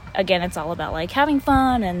 And again, it's all about like having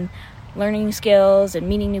fun and learning skills and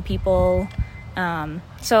meeting new people.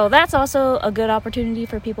 So that's also a good opportunity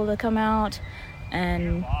for people to come out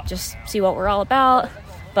and just see what we're all about.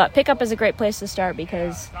 But pickup is a great place to start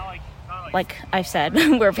because, like I've said,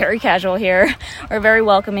 we're very casual here. We're very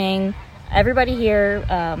welcoming. Everybody here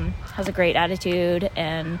has a great attitude,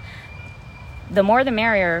 and the more the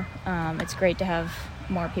merrier. It's great to have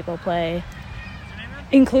more people play.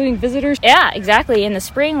 Including visitors? Yeah, exactly. In the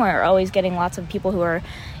spring, we're always getting lots of people who are,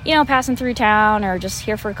 passing through town or just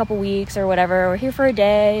here for a couple weeks or whatever. We're here for a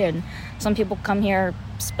day, and some people come here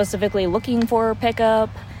specifically looking for pickup.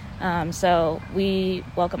 So we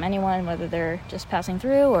welcome anyone, whether they're just passing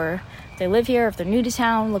through or if they live here, if they're new to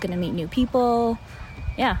town, looking to meet new people.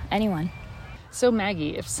 Yeah, anyone. So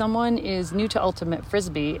Maggie, if someone is new to Ultimate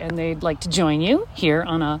Frisbee and they'd like to join you here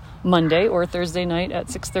on a Monday or Thursday night at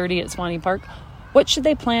 6:30 at Swanee Park, what should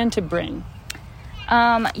they plan to bring?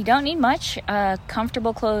 You don't need much.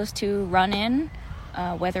 Comfortable clothes to run in,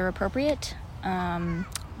 weather appropriate,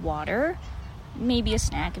 water, maybe a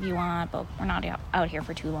snack if you want, but we're not out here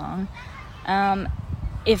for too long.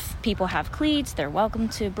 If people have cleats, they're welcome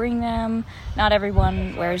to bring them. Not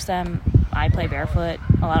everyone wears them. I play barefoot.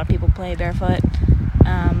 A lot of people play barefoot.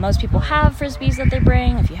 Most people have Frisbees that they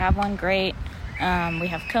bring. If you have one, great. We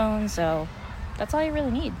have cones, so that's all you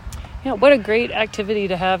really need. Yeah, what a great activity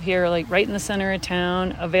to have here, like right in the center of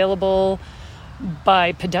town, available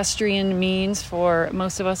by pedestrian means for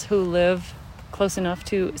most of us who live close enough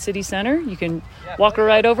to city center. You can walk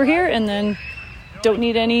right over here and then don't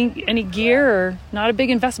need any gear or not a big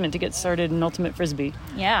investment to get started in Ultimate Frisbee.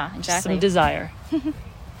 Yeah, exactly. Just some desire.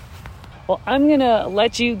 Well, I'm going to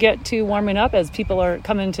let you get to warming up as people are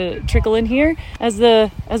coming to trickle in here as the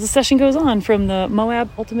session goes on from the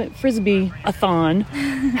Moab Ultimate Frisbee-a-thon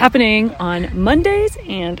happening on Mondays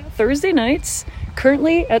and Thursday nights,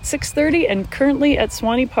 currently at 6:30 and currently at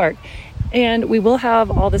Swanee Park. And we will have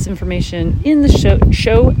all this information in the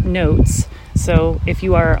show notes. So if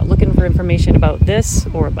you are looking for information about this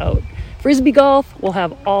or about Frisbee golf, we'll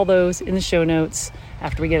have all those in the show notes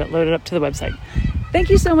after we get it loaded up to the website. Thank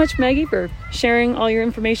you so much, Maggie, for sharing all your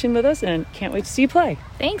information with us, and can't wait to see you play.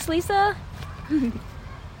 Thanks, Lisa.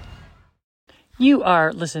 You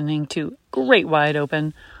are listening to Great Wide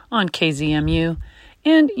Open on KZMU,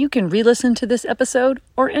 and you can re-listen to this episode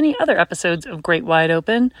or any other episodes of Great Wide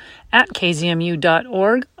Open at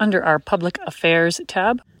kzmu.org under our Public Affairs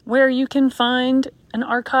tab, where you can find an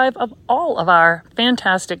archive of all of our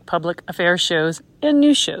fantastic public affairs shows and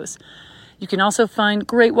news shows. You can also find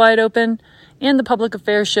Great Wide Open and the public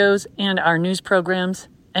affairs shows and our news programs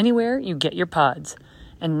anywhere you get your pods.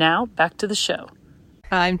 And now, back to the show.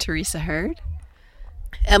 I'm Teresa Hurd.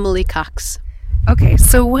 Emily Cox. Okay,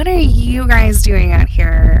 so what are you guys doing out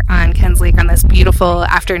here on Ken's Lake on this beautiful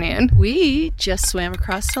afternoon? We just swam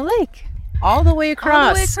across the lake. All the way across.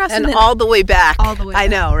 All the way across and all the way back. All the way back. I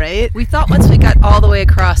know, right? We thought once we got all the way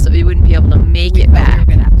across that we wouldn't be able to make it back. We were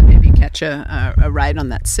going to have to maybe catch a ride on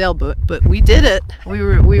that sailboat, but we did it. We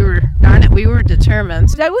were determined.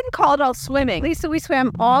 I wouldn't call it all swimming. Lisa, we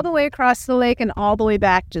swam all the way across the lake and all the way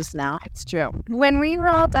back just now. It's true. When we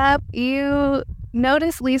rolled up, you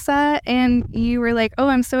noticed Lisa and you were like, oh,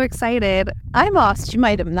 I'm so excited. She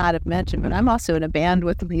might have not have mentioned, but I'm also in a band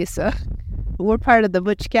with Lisa. We're part of the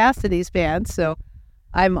Butch Cassidy's band, so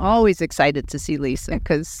I'm always excited to see Lisa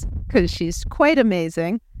because she's quite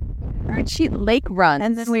amazing. Heard she lake runs,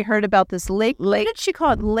 and then we heard about this lake. What did she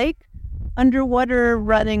call it? Lake underwater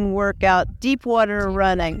running workout, deep water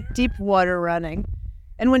running.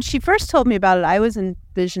 And when she first told me about it, I was in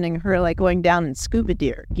visioning her like going down in scuba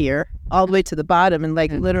gear all the way to the bottom and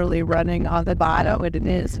like literally running on the bottom. What it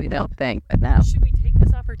is, we don't think, but now. Should we take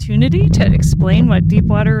this opportunity to explain what deep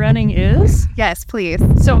water running is? Yes, please.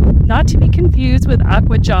 So, not to be confused with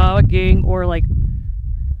aqua jogging or like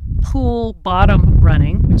pool bottom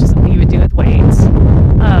running, which is something you would do with weights.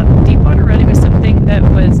 Deep water running was something that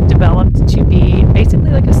was developed to be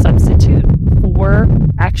basically like a substitute for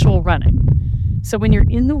actual running. So when you're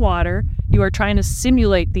in the water, you are trying to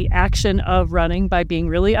simulate the action of running by being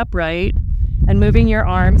really upright and moving your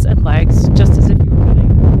arms and legs just as if you were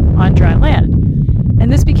running on dry land.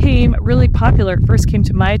 And this became really popular. It first came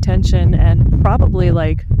to my attention and probably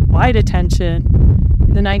like wide attention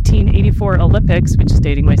in the 1984 Olympics, which is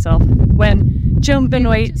dating myself, when Joan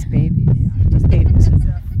Benoit... Just babies.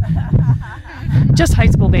 Just high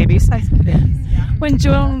school babies. When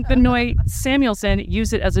Joan Benoit Samuelson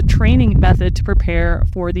used it as a training method to prepare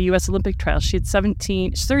for the U.S. Olympic trials. She had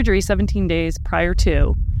surgery 17 days prior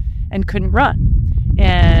to and couldn't run.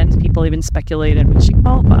 And people even speculated when she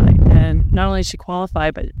qualified. And not only did she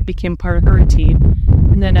qualify, but it became part of her routine.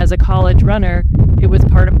 And then as a college runner, it was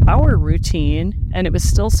part of our routine. And it was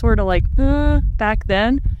still sort of like, back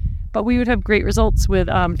then. But we would have great results with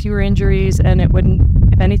fewer injuries. And it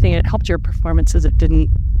wouldn't, if anything, it helped your performances. It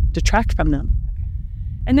didn't detract from them.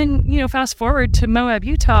 And then, fast forward to Moab,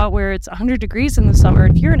 Utah, where it's 100 degrees in the summer.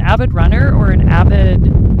 If you're an avid runner or an avid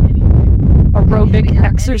aerobic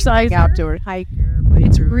exerciser, outdoor hiker,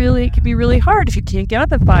 it can be really hard if you can't get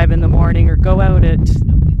up at 5 a.m. or go out at...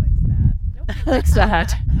 Nobody likes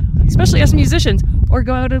that. Especially as musicians. Or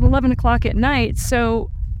go out at 11 o'clock at night.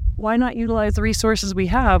 So why not utilize the resources we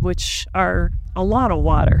have, which are a lot of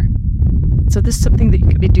water? So this is something that you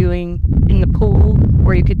could be doing in the pool,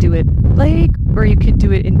 or you could do it in the lake, or you could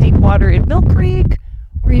do it in deep water in Mill Creek,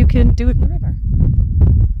 or you can do it in the river.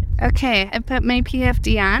 Okay, I put my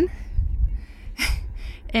PFD on,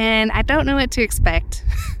 and I don't know what to expect.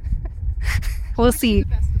 We'll see.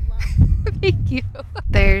 Thank you.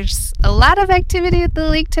 There's a lot of activity at the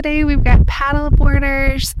lake today. We've got paddle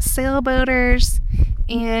boarders, sailboaters,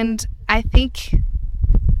 and I think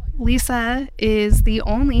Lisa is the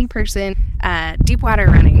only person deep water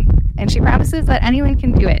running, and she promises that anyone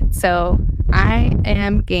can do it. So I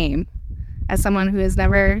am game as someone who has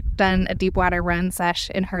never done a deep water run sesh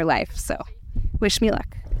in her life. So wish me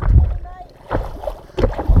luck.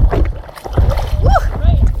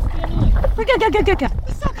 Good.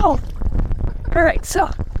 It's so cold. All right, so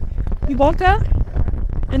you walk out,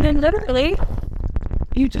 and then literally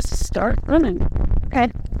you just start running.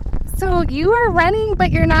 Okay. So you are running,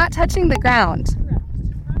 but you're not touching the ground.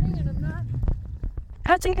 Running, and I'm not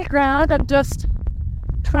touching the ground. I'm just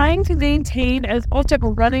trying to maintain as much of a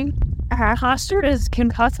running posture as can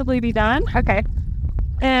possibly be done. Okay.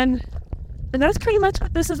 And that's pretty much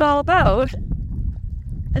what this is all about.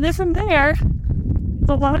 And then from there, it's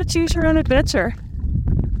a lot of choose your own adventure.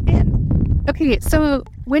 Okay, so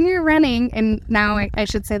when you're running, and now I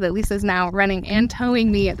should say that Lisa's now running and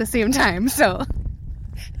towing me at the same time, so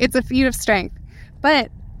it's a feat of strength. But,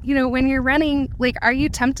 when you're running, like, are you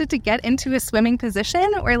tempted to get into a swimming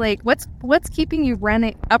position, or like, what's keeping you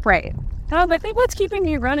running upright? I think what's keeping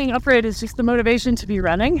me running upright is just the motivation to be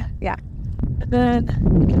running. Yeah. And then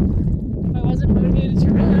if I wasn't motivated to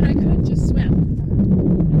run, I could just swim.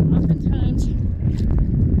 Oftentimes.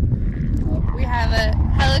 We have a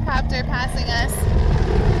helicopter passing us.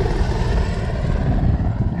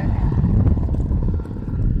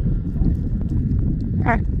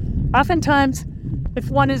 Oftentimes, if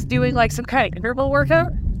one is doing like some kind of interval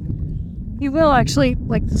workout, you will actually,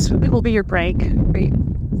 like, the swimming will be your break, right?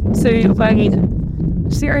 So if I need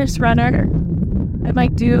a serious runner, I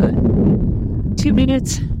might do 2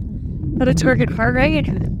 minutes at a target heart rate.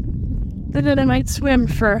 Then I might swim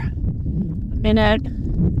for a minute,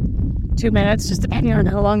 2 minutes, just depending on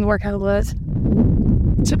how long the workout was.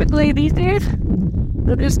 Typically these days,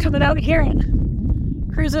 I'm just coming out here and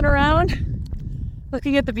cruising around,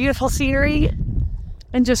 looking at the beautiful scenery,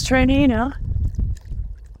 and just trying to,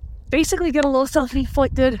 basically get a little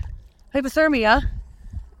self-inflicted hypothermia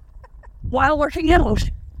while working out.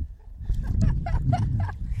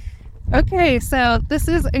 Okay, so this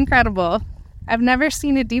is incredible. I've never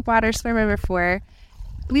seen a deep water swimmer before.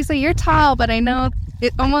 Lisa, you're tall, but I know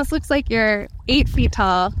it almost looks like you're 8 feet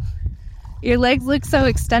tall. Your legs look so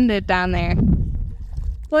extended down there.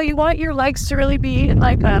 Well, you want your legs to really be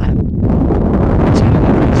like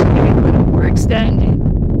more extended.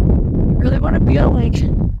 You really want to feel like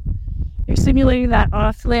you're simulating that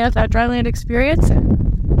off-land, that dry land experience.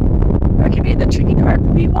 That can be the tricky part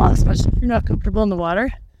for people, especially if you're not comfortable in the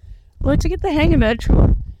water. But to get the hang of it,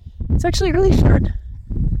 it's actually really fun.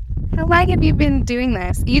 How long have you been doing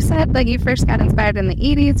this? You said that you first got inspired in the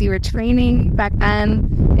 80s. You were training back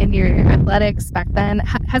then in your athletics back then.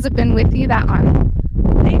 Has it been with you that long?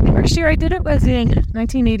 The first year I did it was in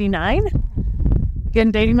 1989.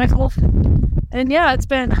 Again, dating myself. And yeah, it's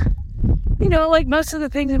been, like most of the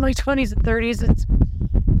things in my 20s and 30s, it's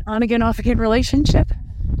on again, off again relationship.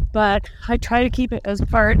 But I try to keep it as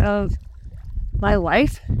part of my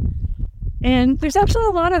life. And there's actually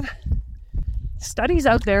a lot of studies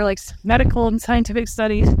out there, like medical and scientific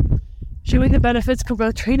studies, showing the benefits for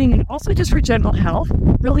both training and also just for general health.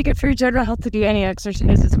 Really good for your general health to do any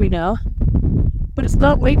exercise, as we know. But it's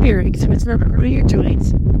not weight bearing, so it's not hurting your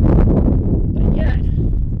joints. But yet,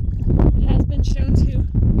 it has been shown to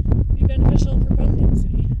be beneficial for bone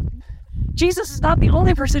density. Jesus is not the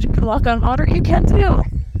only person who can walk on water. You can too.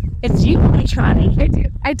 It's you want to try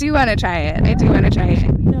it. I do want to try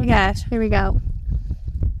it. Yeah, here we go.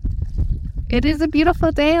 It is a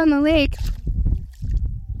beautiful day on the lake.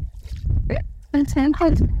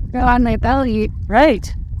 Go on my belly.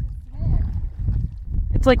 Right.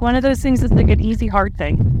 It's like one of those things that's like an easy, hard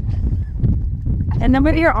thing. And then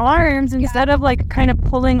with your arms, instead of like kind of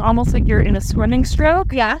pulling almost like you're in a swimming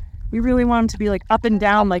stroke, we really want them to be like up and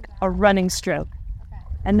down like a running stroke. Okay.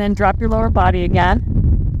 And then drop your lower body again.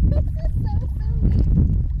 This is so silly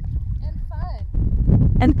and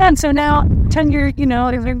fun. And then, so now, pretend you're, if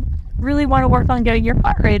you really want to work on getting your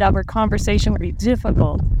heart rate up, or conversation would be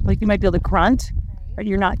difficult. Like you might be able to grunt, or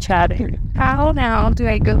you're not chatting. How now do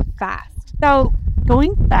I go fast? So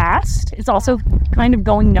going fast is also kind of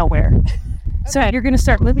going nowhere. Okay. So you're going to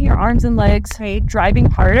start moving your arms and legs, driving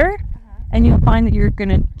harder, and you'll find that you're going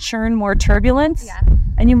to churn more turbulence,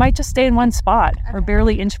 and you might just stay in one spot or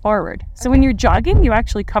barely inch forward. So when you're jogging, you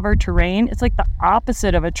actually cover terrain. It's like the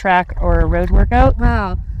opposite of a track or a road workout.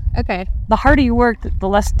 Wow. Okay. The harder you work, the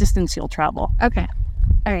less distance you'll travel. Okay.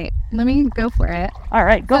 All right. Let me go for it. All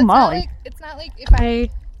right. Go, Molly. It's not like if I,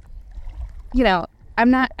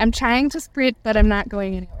 I'm trying to sprint, but I'm not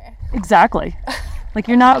going anywhere. Exactly. Like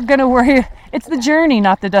you're not going to worry. It's the journey,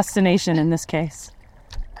 not the destination in this case.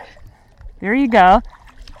 There you go.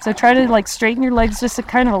 So try to like straighten your legs just a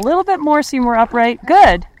kind of a little bit more so you're more upright.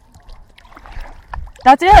 Good.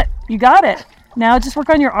 That's it. You got it. Now just work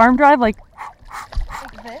on your arm drive like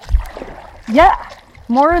this? Yeah.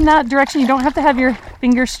 More in that direction. You don't have to have your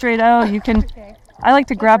fingers straight out. You can I like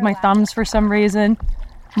to grab my thumbs for some reason.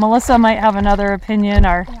 Melissa might have another opinion.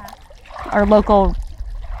 Our local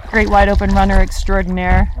Great Wide Open runner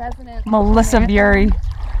extraordinaire, Melissa Bury.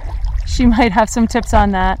 She might have some tips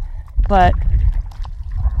on that. But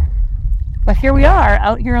here we are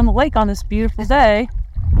out here on the lake on this beautiful day,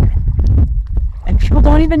 and people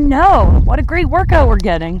don't even know what a great workout we're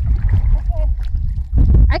getting. Okay.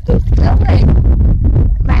 I can feel like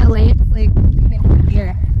my legs like in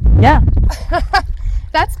here. Yeah.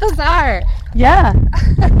 That's bizarre. Yeah.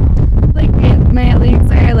 Like my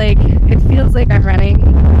legs are like, it feels like I'm running,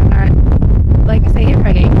 not like say you're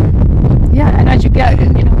running. Yeah, and as you get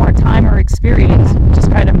more time or experience, which is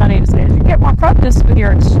kind of funny to say, as you get more practice with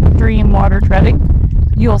your extreme water treading,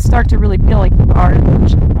 you'll start to really feel like you are in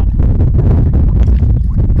motion.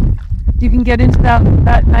 You can get into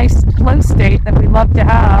that nice flow state that we love to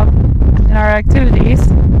have in our activities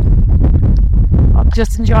of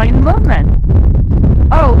just enjoying the movement.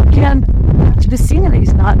 Oh, and the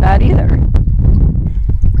scenery's not bad either.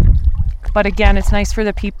 But again, it's nice for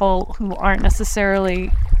the people who aren't necessarily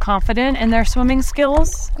confident in their swimming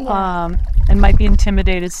skills, and might be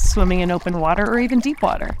intimidated swimming in open water or even deep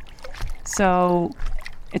water. So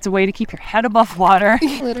it's a way to keep your head above water.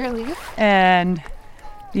 Literally. And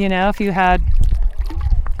if you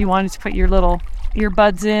wanted to put your little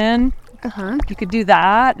earbuds in, you could do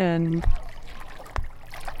that. And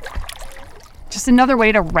just another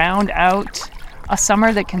way to round out a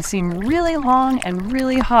summer that can seem really long and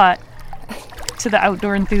really hot to the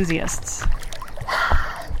outdoor enthusiasts.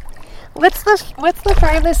 What's the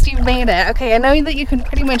farthest you've made it? Okay, I know that you can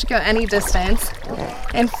pretty much go any distance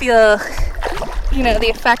and feel, the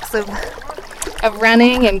effects of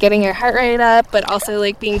running and getting your heart rate up, but also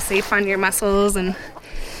like being safe on your muscles and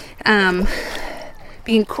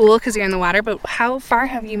being cool because you're in the water. But how far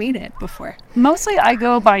have you made it before? Mostly I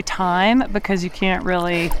go by time because you can't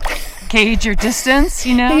really gauge your distance,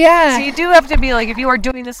 Yeah. So you do have to be like, if you are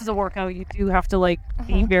doing this as a workout, you do have to like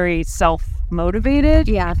be very self-motivated.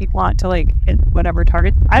 Yeah. If you want to like hit whatever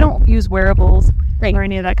target. I don't use wearables or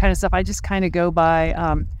any of that kind of stuff. I just kind of go by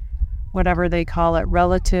whatever they call it,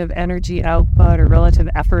 relative energy output or relative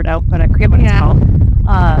effort output. I forget what it's called.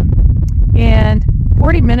 And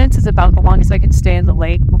 40 minutes is about the longest I can stay in the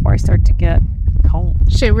lake before I start to get cold.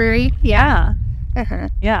 Shivery. Yeah.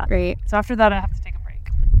 Yeah. Great. So after that, I have to take a break.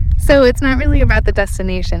 So it's not really about the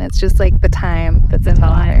destination. It's just like the time that's in the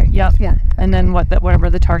water. Yep. Yeah. And then whatever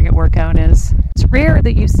the target workout is. It's rare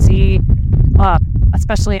that you see,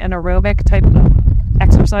 especially an aerobic type of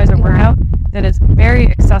exercise or workout, that is very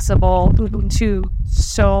accessible to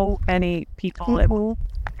so many people at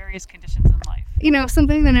various conditions in life. You know,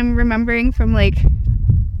 something that I'm remembering from like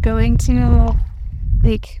going to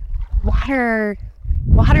like water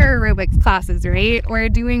aerobics classes, right? Or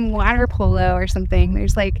doing water polo or something.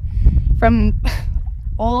 There's like from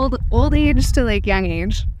old age to like young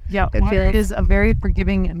age. Yeah, water is a very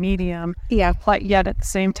forgiving medium. Yeah. But yet at the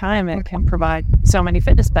same time, it can provide so many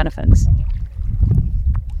fitness benefits.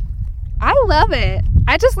 I love it.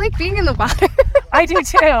 I just like being in the water. I do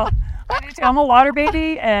too. I'm a water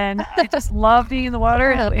baby, and I just love being in the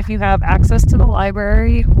water. If you have access to the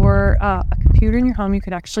library or a computer in your home, you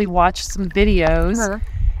could actually watch some videos.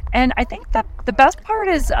 And I think that the best part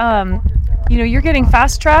is, you're getting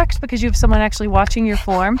fast-tracked because you have someone actually watching your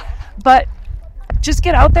form. But just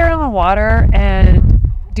get out there in the water and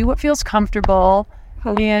do what feels comfortable.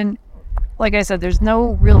 And like I said, there's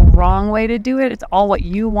no real wrong way to do it. It's all what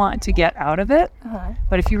you want to get out of it.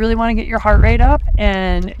 But if you really want to get your heart rate up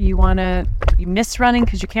and you miss running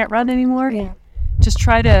because you can't run anymore, just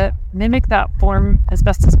try to mimic that form as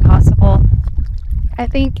best as possible. I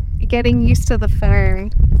think getting used to the form,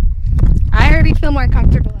 I already feel more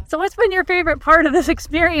comfortable. So what's been your favorite part of this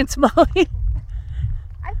experience, Molly?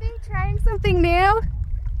 I think trying something new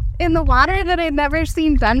in the water that I'd never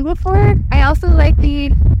seen done before. I also like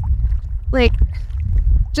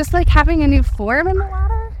just having a new form in the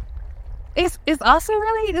water is also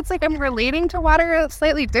really, it's like I'm relating to water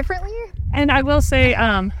slightly differently. And I will say,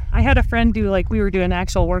 I had a friend we were doing an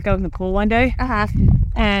actual workout in the pool one day.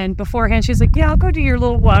 And beforehand, she's like, yeah, I'll go do your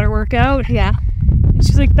little water workout. Yeah. And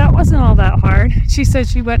she's like, that wasn't all that hard. She said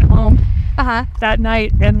she went home that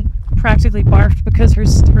night and practically barfed because her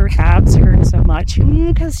abs hurt so much.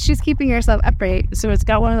 Because she's keeping herself upright. So it's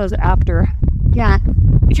got one of those after. Yeah.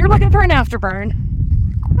 If you're looking for an afterburn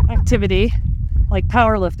activity, like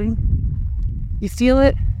powerlifting, you feel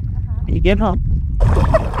it and you get home.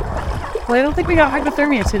 Well, I don't think we got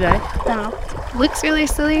hypothermia today. No. Looks really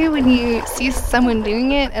silly when you see someone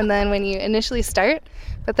doing it and then when you initially start.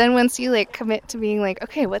 But then once you commit to being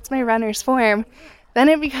okay, what's my runner's form? Then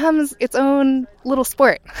it becomes its own little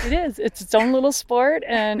sport. It is. It's its own little sport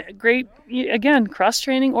and great, again,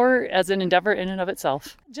 cross-training or as an endeavor in and of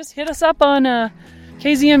itself. Just hit us up on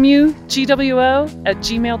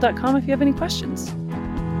kzmugwo@gmail.com if you have any questions.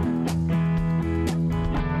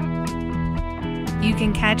 You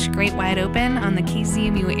can catch Great Wide Open on the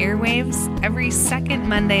KZMU airwaves every second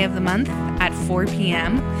Monday of the month at 4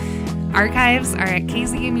 p.m. Archives are at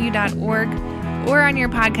kzmu.org or on your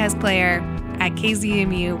podcast player at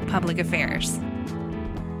KZMU Public Affairs.